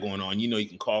what you got going on, you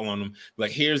can call on them.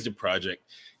 Like, here's the project,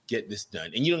 get this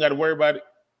done, and you don't got to worry about it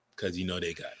because they got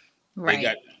it. Right.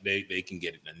 They can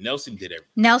get it done. Nelson did everything.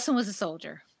 Nelson was a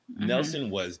soldier. Nelson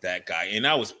was that guy, and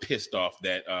I was pissed off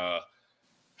that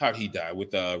how'd he die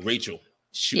with Rachel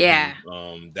shooting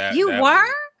him. I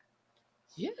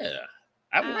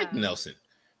like Nelson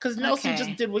because Nelson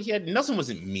just did what he had. Nelson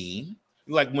wasn't mean.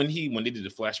 Like when they did the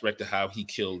flashback to how he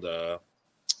killed her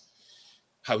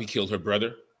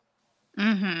brother.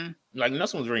 Like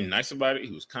Nelson was very nice about it.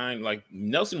 He was kind. Like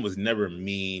Nelson was never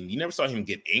mean. You never saw him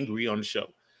get angry on the show.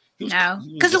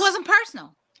 Because it wasn't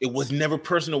personal. It was never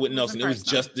personal with Nelson. It was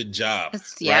just the job.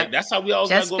 Right? That's how we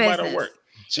always got to go about our work.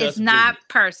 It's not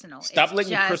personal. Stop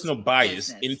letting personal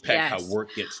bias impact how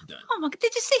work gets done. Oh my God.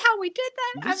 Did you see how we did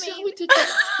that? We did that.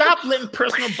 Stop letting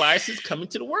personal biases come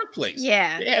into the workprace.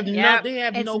 Yeah. They have no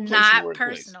place in the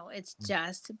workplace. It's not personal. It's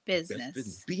just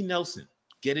business. Be Nelson.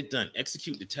 Get it done.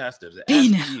 Execute the task. We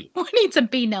need some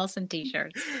B Nelson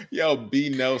t-shirts. Yo, B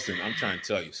Nelson. I'm trying to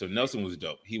tell you. So Nelson was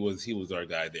dope. He was our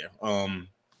guy there.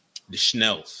 The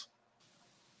Schnells.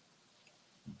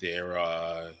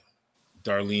 They're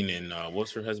Darlene and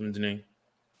what's her husband's name?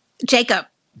 Jacob.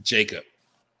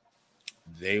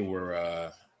 They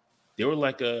were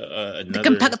like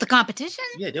another the competition.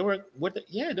 Yeah, they were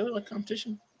like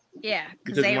competition. Yeah,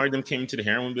 because more of them came into the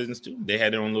heroin business too. They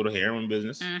had their own little heroin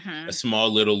business, a small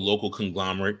little local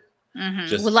conglomerate,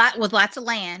 just with lots of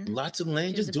land,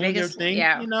 just doing their thing.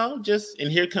 Yeah. And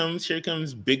here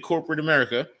comes big corporate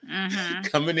America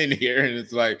coming in here, and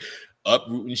it's like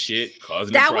uprooting shit,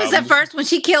 causing. That was the first when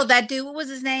she killed that dude. What was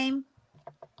his name?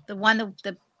 The one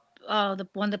that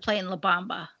played in La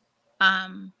Bamba.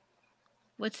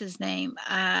 What's his name?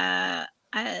 I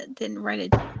didn't write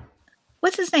it.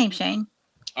 What's his name, Shane?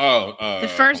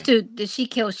 The first dude that she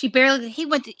killed,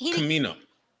 Camino.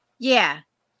 Yeah,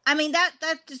 I mean that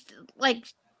just like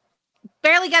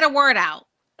barely got a word out.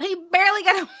 He barely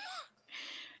got a,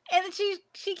 and then she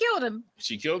killed him.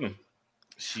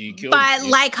 But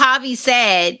like Javi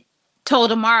said, told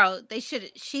tomorrow he should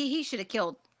have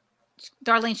killed.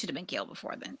 Darlene should have been killed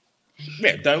before then.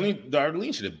 Yeah,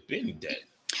 Darlene should have been dead.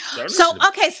 So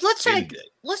let's try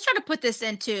to put this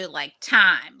into like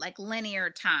time, like linear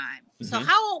time. So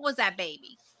how old was that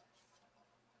baby?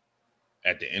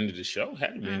 At the end of the show,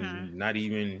 had been not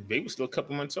even. Baby was still a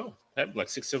couple months old. Had like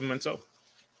 6-7 months old.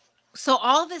 So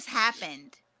all this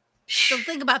happened. So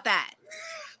think about that.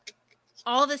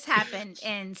 All this happened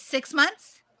in 6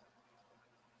 months,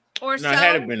 or so. No, it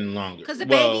had been longer. Because the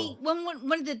baby.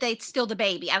 When did they steal the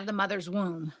baby out of the mother's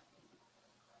womb?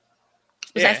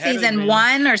 Was that season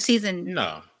 1 or season?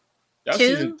 No, that was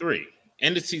season 3.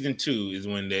 End of season 2 is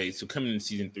when coming in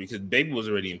season 3 because baby was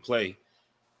already in play.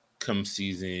 Come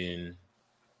season.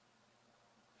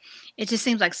 It just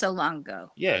seems like so long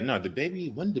ago. Yeah, no, the baby.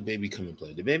 When did the baby come in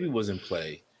play? The baby was in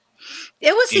play.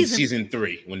 It was season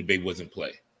 3 when the baby was in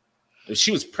play. She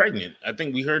was pregnant. I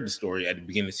think we heard the story at the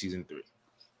beginning of season 3.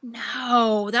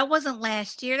 No, that wasn't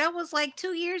last year. That was like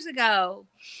 2 years ago.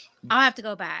 I'll have to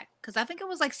go back because I think it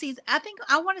was like season. I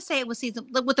want to say it was season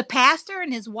with the pastor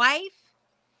and his wife.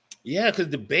 Yeah, because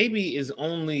the baby's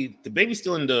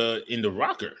still in the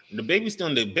rocker. The baby's still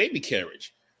in the baby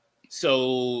carriage,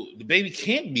 so the baby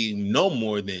can't be no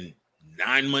more than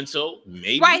 9 months old,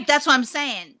 maybe. Right, that's what I'm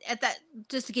saying.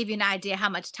 Just to give you an idea how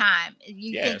much time I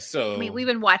mean, we've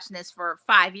been watching this for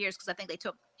 5 years because I think they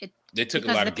took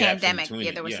a lot of gaps pandemic.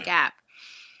 Yeah, there was a gap.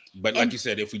 But like you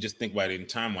said, if we just think about it in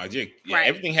time-wise,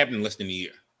 everything happened in less than a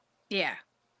year. Yeah.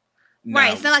 Now,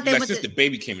 right. It's not like they since the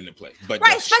baby came into play. But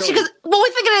especially because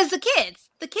we think of it as the kids.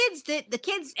 The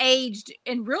kids aged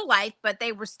in real life, but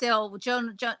they were still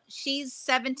she's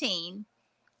 17,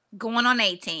 going on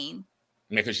 18.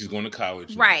 Because she's going to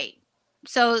college. Right.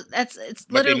 So it's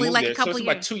But they literally moved like a there. So couple it's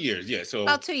about years. 2 years. Yeah. So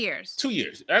About 2 years. 2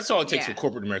 years. That's all it takes for Yeah.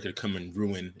 corporate America to come and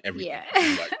ruin everything. Yeah.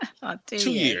 It's like About 2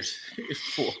 2 years. years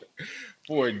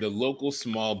for the local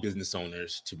small business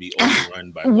owners to be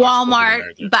overrun by large corporate Walmart,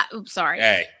 America. but sorry.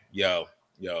 Hey, yo.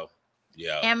 I'm just trying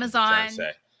to Amazon.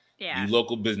 say, Yeah. you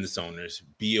local business owners,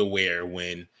 be aware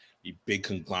when you big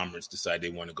conglomerates decide they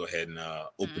want to go ahead and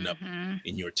open up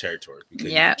in your territory, because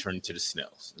you can turn into the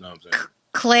snails. You know what I'm saying?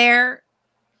 Claire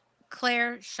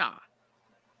Shaw.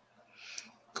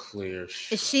 Claire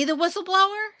Shaw. Is she the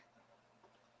whistleblower?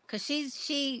 Because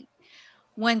she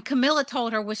when Camilla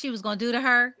told her what she was going to do to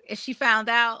her if she found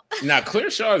out. Now,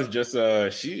 Claire Shaw is just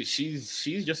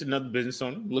she's just another business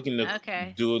owner looking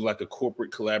to do like a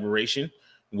corporate collaboration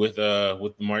with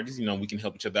the markets. You know, we can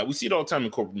help each other out. We see it all the time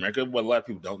in corporate America. What a lot of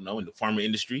people don't know in the pharma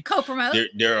industry, Co-promote.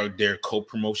 There are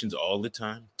co-promotions all the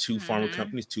time. Two pharma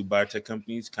companies, two biotech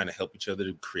companies kind of help each other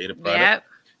to create a product,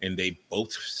 and they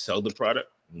both sell the product.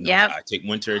 I take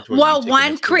one territory. Well,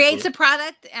 one creates a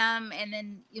product, and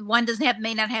then one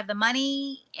may not have the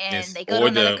money, and they go to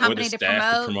another company to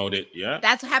promote it. Yeah,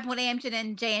 that's what happened with Amgen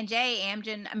and J&J.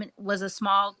 Amgen, was a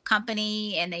small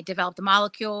company, and they developed the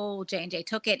molecule. J&J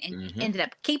took it and ended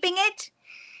up keeping it.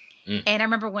 And I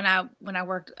remember when I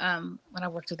worked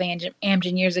with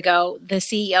Amgen years ago, the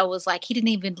CEO was like, he didn't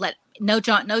even let no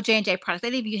J&J products. They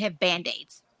didn't even have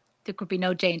Band-Aids. There could be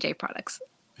no J&J products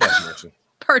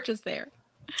purchased there.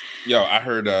 Yo, I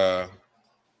heard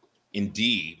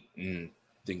Indeed,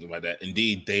 thinking about that.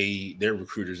 Indeed, their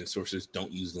recruiters and sources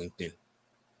don't use LinkedIn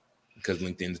because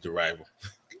LinkedIn's the rival.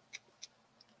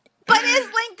 But is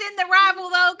LinkedIn the rival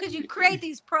though? Because you create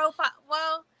these profiles.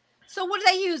 Well, so what do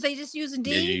they use? They just use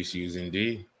Indeed? They use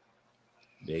Indeed.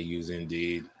 They use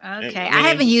Indeed. Okay. I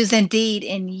haven't used Indeed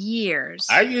in years.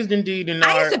 I used Indeed in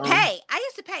I used to pay.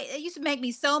 It used to make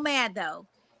me so mad though.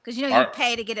 Because you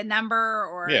pay to get a number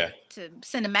or to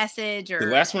send a message or the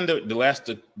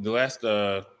last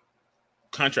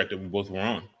contract that we both were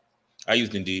on. I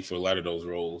used Indeed for a lot of those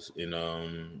roles in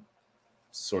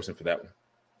sourcing for that one.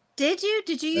 Did you?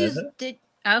 Did you use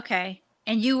okay.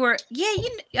 And you were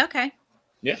okay.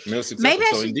 Yeah, maybe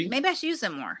I should use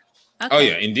them more. Okay. Oh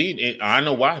yeah, Indeed. I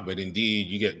know why, but Indeed,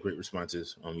 you get great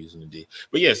responses on using Indeed.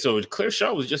 But yeah, so Claire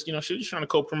Shaw was just, she was just trying to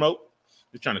co-promote.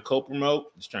 Just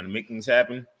trying to make things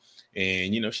happen.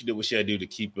 And, she did what she had to do to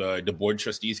keep the board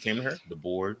trustees came to her. The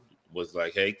board was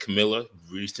like, hey, Camilla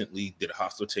recently did a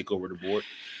hostile takeover of the board.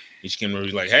 And she came to her and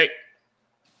was like, hey,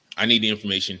 I need the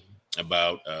information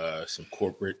about some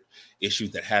corporate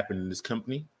issues that happened in this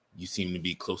company. You seem to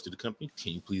be close to the company.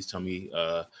 Can you please tell me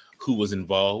who was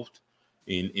involved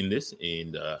in this?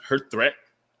 And her threat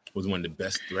was one of the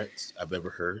best threats I've ever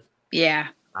heard. Yeah.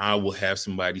 I will have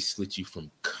somebody slit you from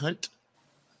cunt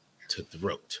to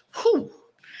throat. Whew.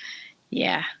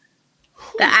 Yeah.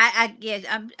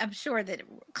 I'm sure that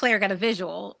Claire got a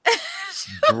visual.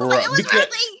 Bro,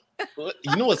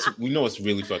 you know what's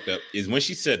really fucked up is when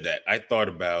she said that, I thought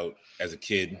about as a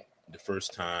kid the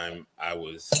first time I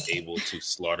was able to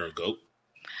slaughter a goat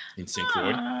in St.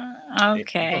 Croix.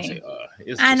 Okay.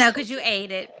 I know because you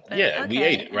ate it. Yeah, we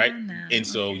ate it, right? And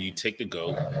so you take the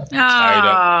goat, tie it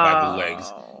up by the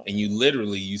legs, and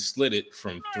you slit it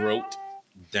from throat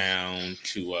down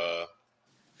to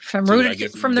from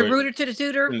the rooter to the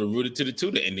tutor,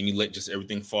 and then you let just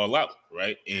everything fall out,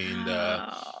 right? And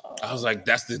I was like,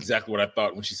 that's exactly what I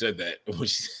thought when she said that. I'm like,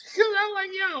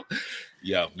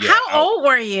 yo. How old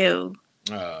were you?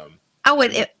 I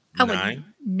would Nine.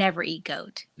 Never eat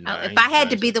goat. If I had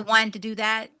to be the one to do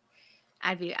that,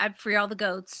 I'd free all the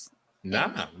goats.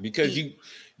 Nah, because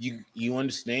you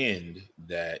understand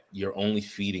that you're only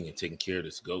feeding and taking care of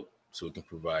this goat so it can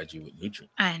provide you with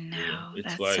nutrients. I know.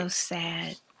 That's like, so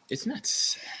sad. It's not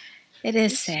sad. It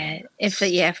is sad. If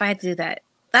I had to do that.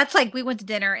 That's like we went to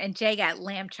dinner and Jay got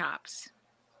lamb chops.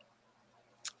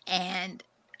 And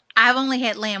I've only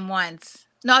had lamb once.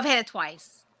 No, I've had it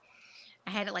twice. I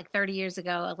had it like 30 years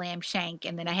ago, a lamb shank,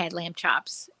 and then I had lamb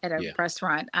chops at a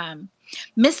restaurant.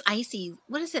 Miss Icy's,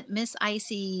 what is it? Miss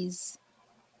Icy's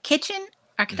Kitchen?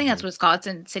 I think that's what it's called. It's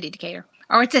in City Decatur.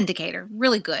 Or it's in Decatur.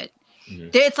 Really good. Mm-hmm.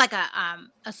 It's like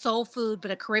a soul food,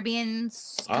 but a Caribbean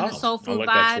kind of soul food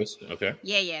vibe. Okay.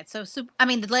 Yeah. So I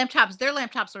mean, their lamb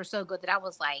chops were so good that I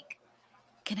was like,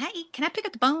 can I pick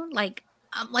up the bone? Like,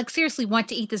 I'm like seriously want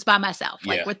to eat this by myself,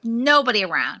 like with nobody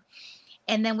around.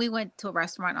 And then we went to a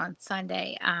restaurant on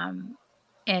Sunday, and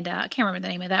I can't remember the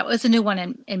name of that. It was a new one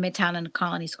in Midtown in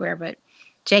Colony Square, but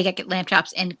Jay got lamb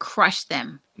chops and crushed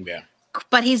them. Yeah.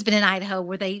 But he's been in Idaho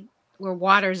where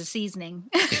water is a seasoning.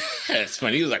 It's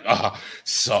funny. He was like,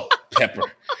 salt, pepper,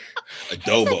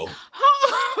 adobo.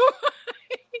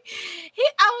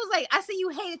 I was like, I see you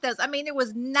hated those. I mean, there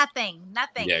was nothing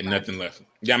Yeah, left. nothing left.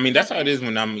 Yeah, I mean that's how it Nothing. is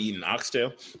when I'm eating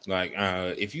oxtail. Like,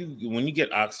 when you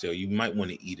get oxtail, you might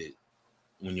want to eat it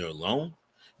when you're alone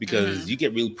because you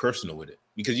get really personal with it.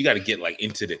 Because you got to get like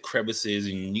into the crevices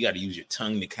and you got to use your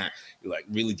tongue to kind of like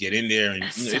really get in there, and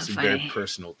That's so it's a funny. very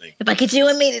personal thing. Like, it's you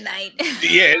and me tonight.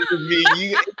 Yeah,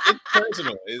 it's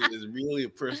personal. It's really a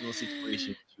personal situation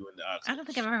with you and the oxtail. I don't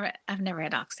think I've never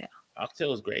had oxtail.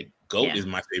 Oxtail is great. Goat is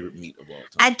my favorite meat of all time.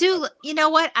 I do. You know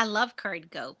what? I love curried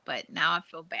goat, but now I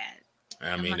feel bad.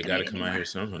 I mean, they got to come out here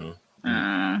somehow.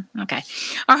 Okay.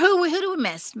 Or who do we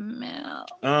miss?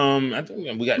 I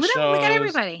think we got Shaw. We got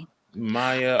everybody.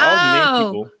 Maya, all the main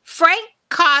people. Frank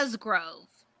Cosgrove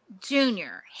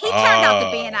Jr. He turned out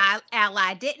to be an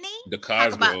ally, didn't he? The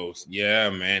Cosgroves, yeah,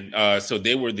 man. So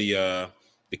they were the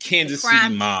Kansas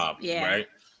City mob, right?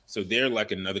 So they're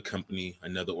like another company,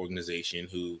 another organization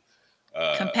who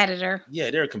competitor. Yeah,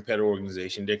 they're a competitor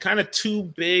organization. They're kind of too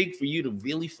big for you to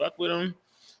really fuck with them.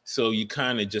 So you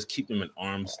kind of just keep them at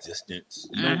arm's distance.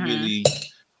 You don't really.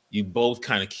 You both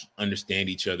kind of understand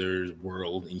each other's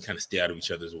world and you kind of stay out of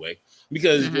each other's way.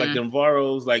 Because like the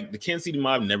Navarros, like the Kansas City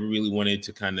mob never really wanted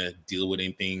to kind of deal with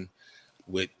anything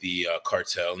with the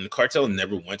cartel. And the cartel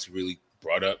never once really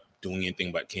brought up doing anything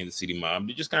about Kansas City mob.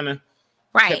 They just kind of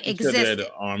kept each other at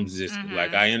arm's distance.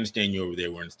 Like, I understand you over there,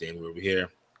 we understand you over here.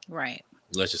 Right.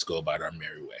 Let's just go about our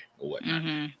merry way or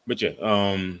whatnot. But yeah,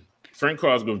 Frank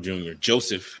Cosgrove Jr.,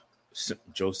 Joseph,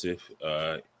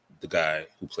 the guy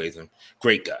who plays him,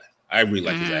 great guy. I really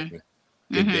like his acting.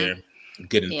 Good there,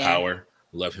 good in Power.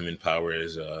 Love him in Power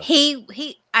as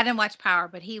he. I didn't watch Power,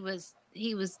 but he was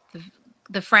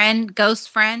the friend,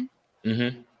 ghost friend.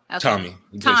 Okay. Tommy.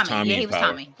 Yeah, he was Power.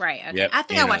 Tommy. Right. Okay. Yep. I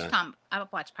think I watched Tom. I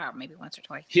watched Power maybe once or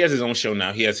twice. He has his own show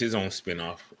now. He has his own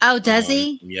spinoff. Oh, does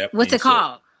he? Yep. What's it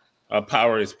called?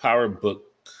 Power is Power Book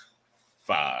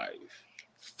 5.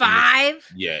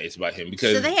 5? Yeah, it's about him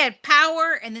because so they had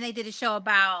Power, and then they did a show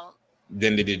about.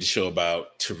 Then they did a show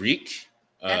about Tariq,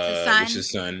 which is his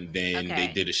son. Then they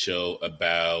did a show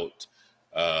about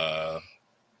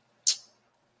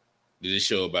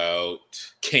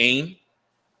Kane,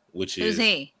 which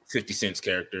is 50 Cent's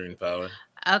character in Power.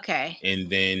 Okay. And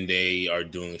then they are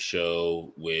doing a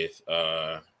show with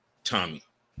Tommy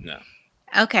now.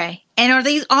 Okay. And are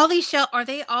these shows? Are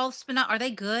they all spin-off? Are they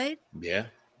good? Yeah.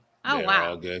 Oh, they're wow.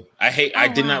 all good. I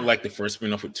did not like the first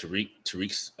spin-off with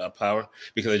Tariq's Power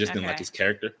because I just didn't like his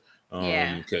character.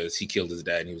 Because he killed his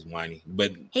dad and he was whiny.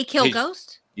 But he killed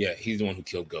Ghost? Yeah, he's the one who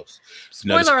killed Ghost.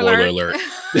 Spoiler alert.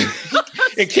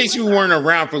 In case you weren't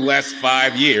around for the last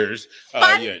 5 years.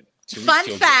 Fun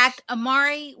fact,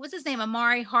 Amari, what's his name?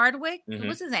 Amari Hardwick?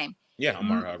 What's his name? Yeah,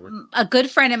 Amari Hardwick. A good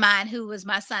friend of mine who was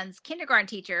my son's kindergarten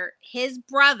teacher, his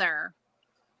brother,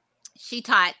 she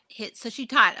taught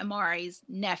Amari's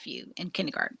nephew in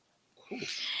kindergarten. Cool.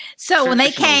 So when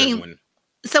they came,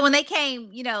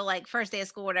 like first day of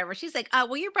school, whatever, she's like,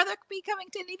 will your brother be coming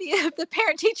to any of the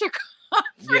parent teacher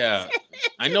conferences? Yeah,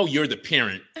 I know you're the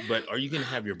parent, but are you going to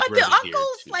have your brother here? But the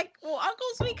uncles, will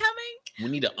uncles be coming? We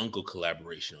need an uncle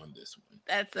collaboration on this one.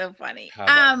 That's so funny. How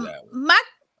about that one?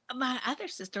 My other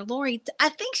sister, Lori, I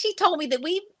think she told me that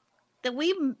we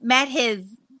met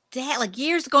his dad like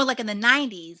years ago, like in the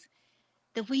 90s.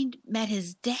 That we met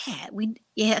his dad.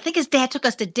 I think his dad took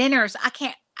us to dinner. So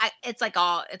it's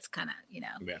kind of, yeah,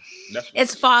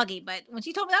 it's foggy. But when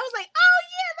she told me that, I was like, oh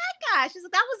yeah, that guy. She's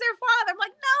like, that was their father. I'm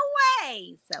like, no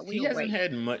way. So he hasn't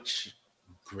had much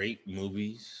great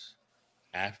movies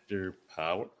after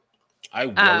Power. I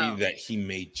worry that he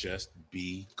may just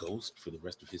be Ghost for the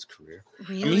rest of his career.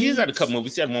 Really? I mean, he's had a couple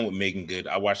movies. He had one with Megan Good.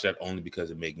 I watched that only because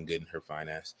of Megan Good and her fine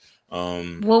ass.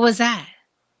 What was that?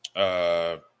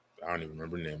 I don't even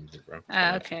remember the name of it, bro.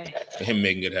 Okay. Him and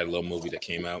Megan Good had a little movie that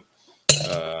came out.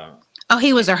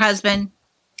 He was her husband?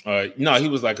 No, he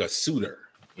was like a suitor,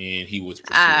 and he was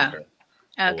pursuing her.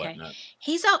 Okay.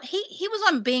 He was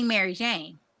on Being Mary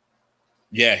Jane.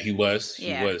 Yeah, he was.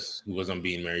 He was on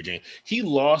Being Mary Jane. He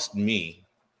lost me.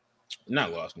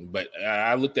 Not lost me, but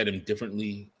I looked at him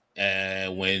differently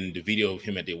when the video of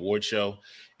him at the award show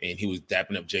and he was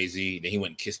dapping up Jay-Z. Then he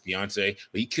went and kissed Beyonce,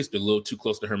 but he kissed a little too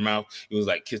close to her mouth. He was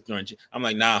like kissed her on. I'm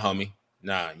like, nah, homie,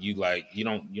 nah. You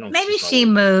don't. Maybe she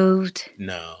moved.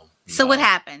 No. So what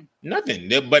happened? Nothing.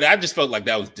 But I just felt like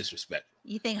that was disrespectful.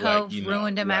 You think Hov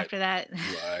ruined him after that?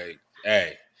 Like,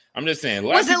 hey, I'm just saying.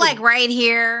 Was it like right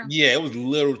here? Yeah, it was a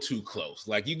little too close.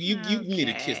 Like you need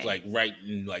to kiss like right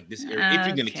in like this area if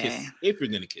you're gonna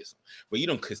kiss him. But you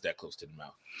don't kiss that close to the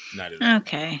mouth. Not at all.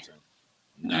 Okay.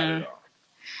 Not at all.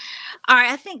 All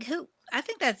right, I think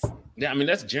that's. Yeah, I mean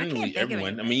that's generally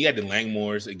everyone. I mean, you had the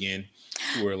Langmores again,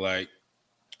 who were like,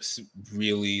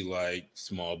 really like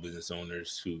small business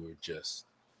owners who were just.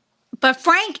 But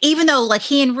Frank, even though like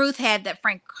he and Ruth had that,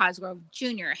 Frank Cosgrove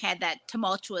Jr. had that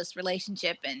tumultuous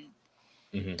relationship, and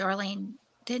didn't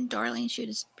Darlene shoot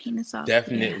his penis off?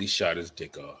 Definitely shot his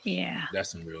dick off. Yeah.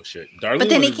 That's some real shit. But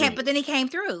then he came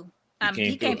through.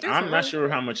 He came through. I'm not sure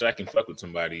how much I can fuck with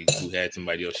somebody who had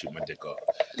somebody else shoot my dick off.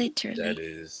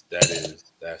 Literally.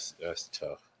 That's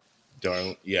tough.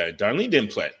 Darlene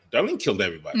didn't play. Darlene killed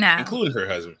everybody, including her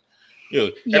husband.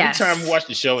 Every time we watched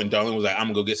the show and Darlene was like, "I'm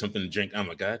gonna go get something to drink," I'm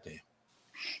like, "God damn."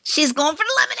 She's going for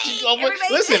the lemonade.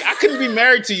 Listen, I couldn't be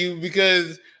married to you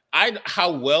because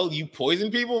how well you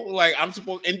poison people. Like I'm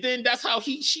supposed, and then that's how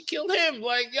she killed him.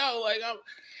 Like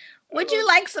would you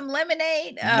like some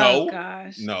lemonade? No, oh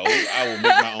gosh, no. I will make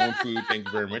my own food. Thank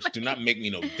you very much. Do not make me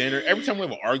no dinner. Every time we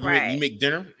have an argument, you make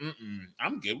dinner.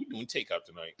 I'm good. We're doing takeout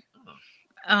tonight.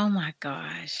 Oh my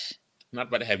gosh. I'm not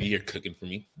about to have you here cooking for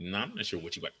me. No, I'm not sure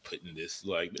what you about to put in this.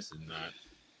 Like, this is not.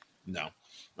 No.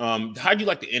 How'd you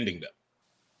like the ending though?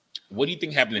 What do you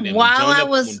think happened in the end?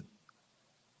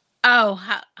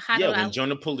 When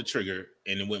Jonah pulled the trigger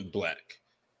and it went black.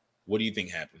 What do you think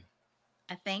happened?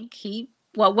 I think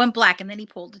went black and then he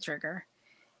pulled the trigger.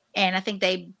 And I think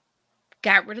they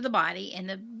got rid of the body in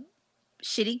the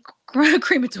shitty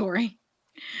crematory.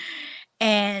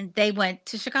 And they went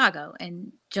to Chicago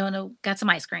and Jonah got some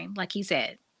ice cream, like he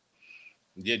said.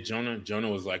 Yeah, Jonah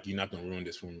was like, "You're not gonna ruin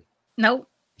this for me." Nope.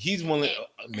 He's willing.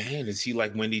 Man, is he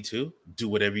like Wendy too? Do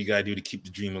whatever you gotta do to keep the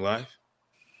dream alive.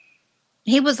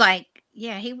 He was like,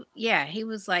 he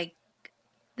was like,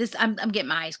 "This, I'm getting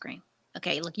my ice cream."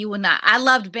 Okay, look, you will not. I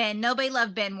loved Ben. Nobody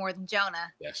loved Ben more than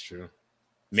Jonah. That's true.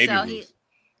 Maybe Ruth.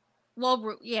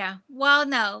 Well,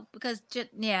 no, because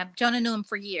Jonah knew him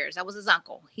for years. I was his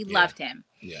uncle. He loved him.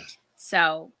 Yeah.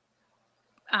 So,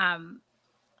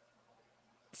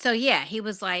 he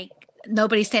was like,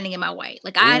 nobody's standing in my way.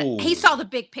 Like he saw the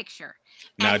big picture.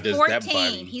 Now, at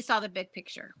 14, he saw the big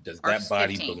picture. Does that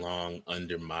body 15. Belong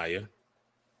under Maya?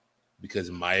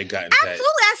 Because Maya got absolutely.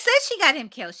 I said she got him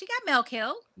killed. She got Mel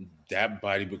killed. That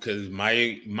body, because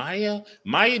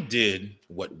Maya did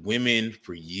what women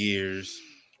for years.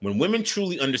 When women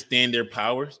truly understand their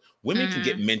powers, women can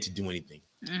get men to do anything.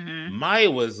 Mm-hmm.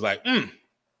 Maya was like,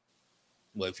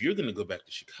 well, if you're gonna go back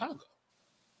to Chicago,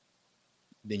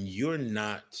 then you're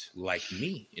not like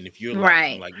me. And if you're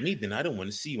like me, then I don't want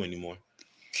to see you anymore.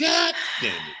 God damn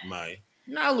it, Maya.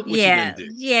 Now look what she done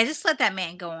did. Yeah, just let that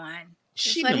man go on.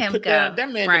 She let him go.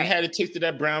 That man had a taste of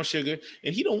that brown sugar,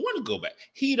 and he don't want to go back.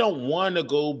 He don't want to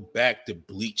go back to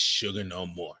bleach sugar no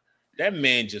more. That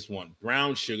man just want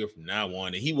brown sugar from now on,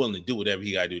 and he willing to do whatever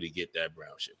he got to do to get that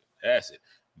brown sugar. That's it.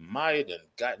 Maya done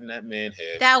gotten that man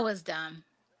head. That was dumb.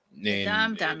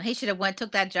 Dumb. He should have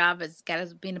took that job as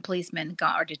being a policeman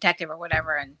or detective or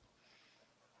whatever.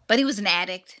 But he was an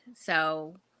addict,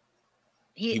 so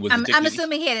I'm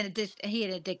assuming he had an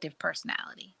addictive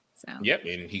personality. So yep,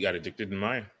 and he got addicted to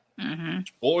Maya. Mm-hmm.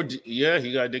 Or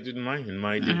he got addicted to Maya, and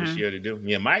Maya did what she had to do.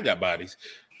 Yeah, Maya got bodies.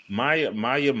 Maya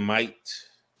might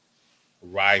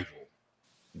rival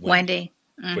Wendy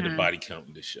for the body count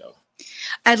in the show.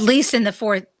 At least in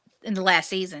the last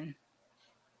season.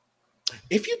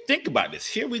 If you think about this,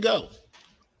 here we go.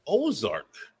 Ozark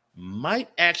might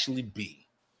actually be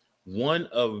one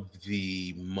of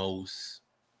the most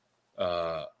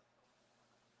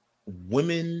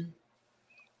women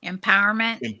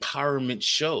empowerment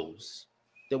shows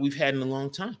that we've had in a long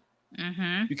time.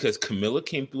 Mm-hmm. Because Camilla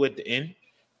came through at the end.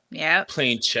 Yeah,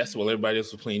 playing chess while everybody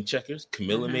else was playing checkers.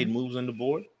 Camilla made moves on the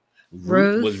board.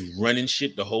 Ruth was running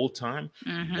shit the whole time.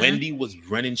 Mm-hmm. Wendy was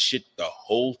running shit the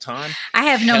whole time. I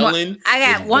have Helen I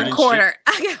got 1 quarter.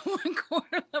 I got 1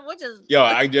 quarter. Which is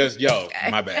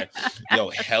my bad.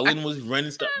 Helen was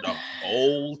running stuff the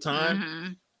whole time.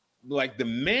 Mm-hmm. Like the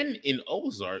men in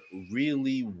Ozark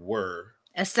really were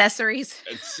accessories.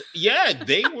 Yeah,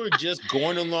 they were just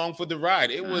going along for the ride.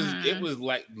 It was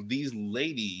like these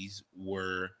ladies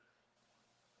were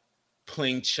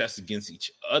playing chess against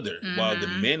each other while the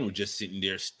men were just sitting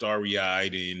there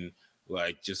starry-eyed and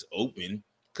like just open,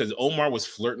 because Omar was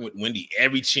flirting with Wendy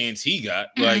every chance he got.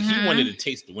 Like he wanted to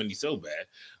taste the Wendy so bad.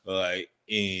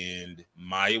 And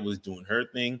Maya was doing her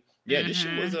thing. Yeah, this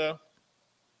shit was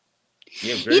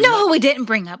who we didn't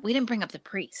bring up? We didn't bring up the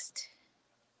priest.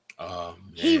 Oh,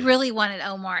 he really wanted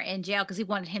Omar in jail because he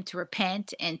wanted him to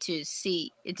repent and to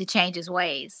change his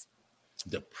ways.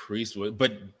 The priest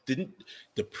didn't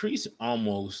the priest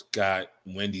almost got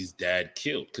Wendy's dad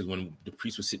killed, because when the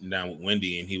priest was sitting down with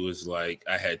Wendy and he was like,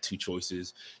 I had 2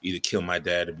 choices, either kill my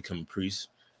dad or become a priest.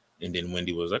 And then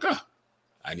Wendy was like,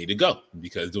 I need to go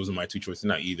because those are my 2 choices.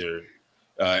 Not either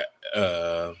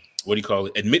what do you call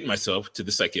it? Admit myself to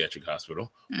the psychiatric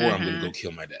hospital, or I'm going to go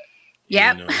kill my dad.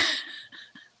 Yep. You know?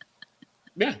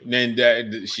 Yeah. And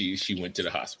then she went to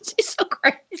the hospital. She's so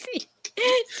crazy.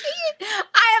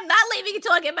 I am not leaving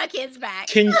until I get my kids back.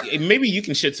 Maybe you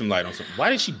can shed some light on something. Why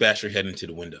did she bash her head into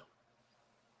the window?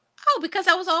 Oh, because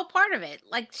that was all part of it.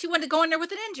 Like she wanted to go in there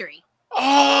with an injury.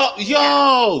 Oh,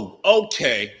 yo,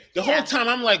 okay. The whole time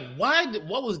I'm like, why?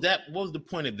 What was that? What was the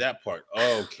point of that part?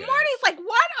 Okay. Marty's like,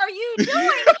 what are you doing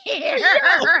here?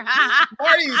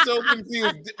 Marty is so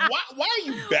confused. Why are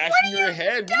you bashing your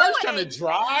head? Marty's trying to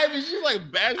drive, and she's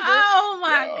like bashing her. Oh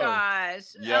my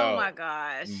gosh. Yo. Oh my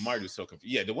gosh. Marty's so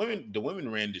confused. Yeah, the women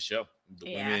ran the show.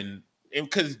 The women. And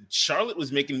because Charlotte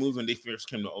was making moves when they first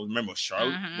came to, remember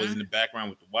Charlotte was in the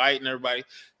background with the White and everybody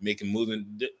making moves. And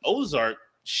the Ozark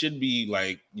should be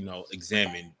like,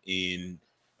 examined in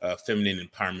feminine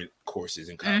empowerment courses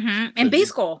in college and B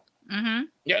school.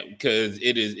 Yeah, because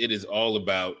it is all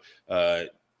about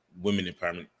women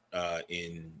empowerment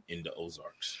in the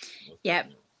Ozarks.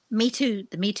 Yep. Me Too.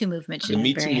 The Me Too movement should the be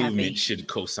Me Too very movement happy. should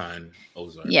co-sign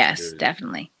Ozark. Yes,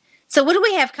 definitely. So what do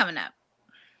we have coming up?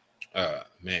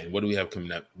 Man, what do we have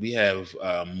coming up? We have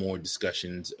more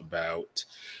discussions about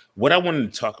what I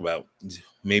wanted to talk about.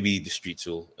 Maybe the streets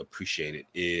will appreciate it.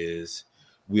 Is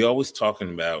we always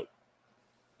talking about,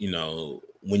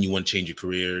 when you want to change your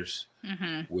careers,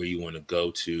 where you want to go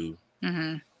to.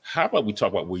 How about we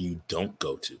talk about where you don't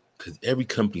go to? Because every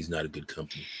company is not a good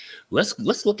company.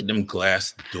 Let's look at them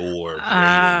Glassdoor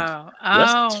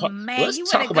ratings.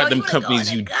 Let's talk about them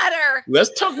companies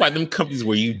Let's talk about them companies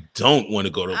where you don't want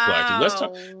to go to apply to. Let's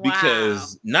talk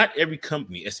because not every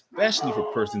company, especially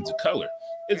for persons of color,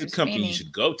 is a company you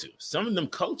should go to. Some of them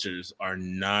cultures are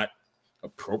not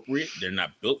appropriate. They're not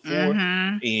built for,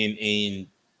 and the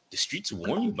streets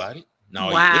warn you about it. Now, are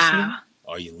you listening?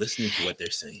 Are you listening to what they're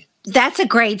saying? That's a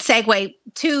great segue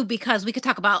too, because we could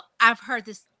talk about, I've heard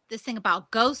this thing about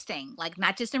ghosting, like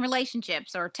not just in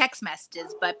relationships or text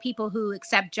messages, but people who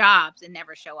accept jobs and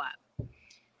never show up.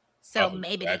 So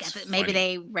maybe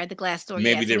they read the Glassdoor.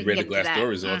 Maybe they read the Glassdoor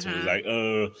results and was like,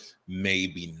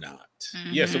 maybe not.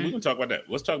 Yeah, so we're gonna talk about that.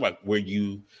 Let's talk about where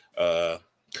you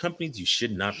companies you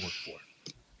should not work for.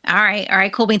 All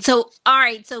right, cool. So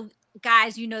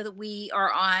guys, you know that we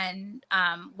are on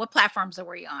what platforms are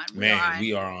we on?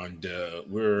 We're on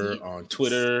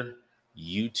Twitter,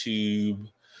 YouTube,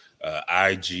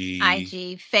 IG,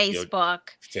 Facebook.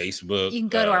 Facebook. You can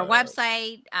go to our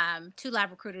website,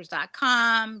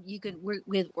 2liverecruiters.com.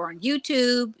 We're on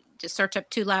YouTube. Just search up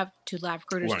 2Live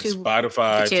Recruiters. We're on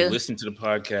Spotify to listen to the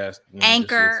podcast.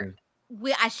 Anchor.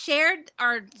 I shared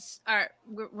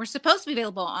we're supposed to be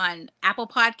available on Apple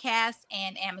Podcasts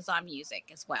and Amazon Music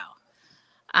as well.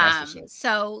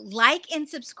 So like and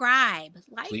subscribe,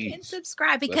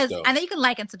 because I know you can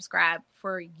like and subscribe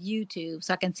for YouTube,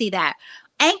 so I can see that.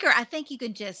 Anchor, I think you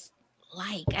can just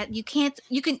you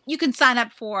can sign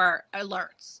up for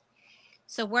alerts.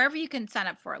 So wherever you can sign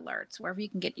up for alerts, wherever you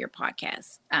can get your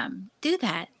podcasts, do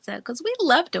that. So, because we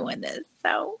love doing this.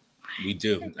 So we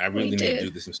do. I really need to do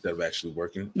this instead of actually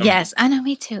working. Yes, I know,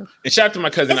 me too. And shout out to my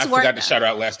cousin. I forgot to shout her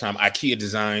out last time. IKEA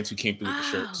Designs, who came through with the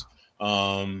shirts.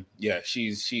 Yeah,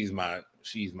 she's my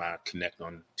connect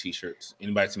on t-shirts.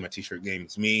 Anybody see my t-shirt game?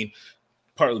 It's me,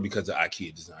 partly because of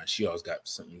IKEA Design. She always got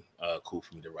something cool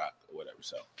for me to rock or whatever.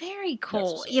 So very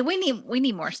cool. Yeah, we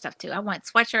need more stuff too. I want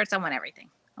sweatshirts. I want everything.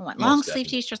 I want long sleeve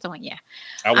t-shirts. I want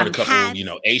I want a couple hats.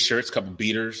 A shirts, couple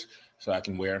beaters, so I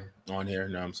can wear on here.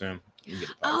 You know what I'm saying?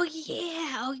 Oh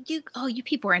yeah. You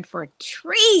people are in for a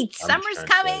treat. Summer's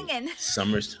coming.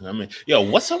 Yo,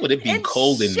 what's up with it being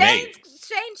cold in May?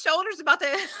 Shane's shoulder's about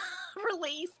to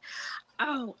release.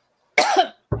 Oh,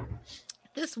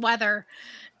 this weather,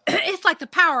 it's like the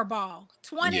Powerball.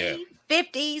 20,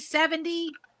 50,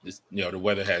 70. The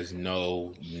weather has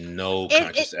no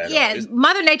conscious at all. Yeah,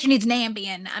 Mother Nature needs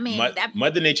Ambien. I mean,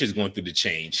 Mother Nature's going through the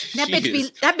change. That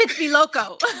bitch be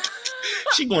loco.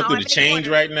 She's going through the change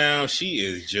right now. She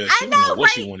is just. She don't know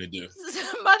what she want to do.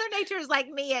 Mother Nature is like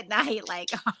me at night. Like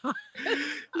I'm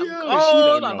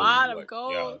cold. I'm hot. I'm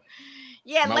cold.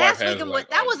 Yeah, last week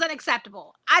that was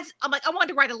unacceptable. I'm like, I wanted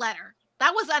to write a letter.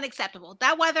 That was unacceptable.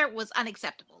 That weather was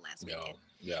unacceptable last weekend.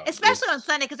 Yeah, especially on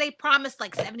Sunday, because they promised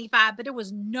like 75, but there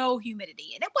was no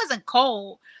humidity, and it wasn't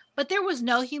cold, but there was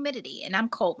no humidity, and I'm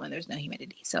cold when there's no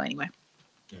humidity. So anyway.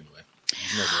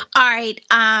 All right,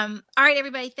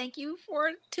 everybody. Thank you for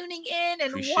tuning in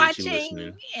and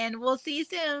watching, and we'll see you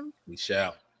soon. We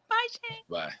shall. Bye, Shane.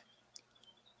 Bye.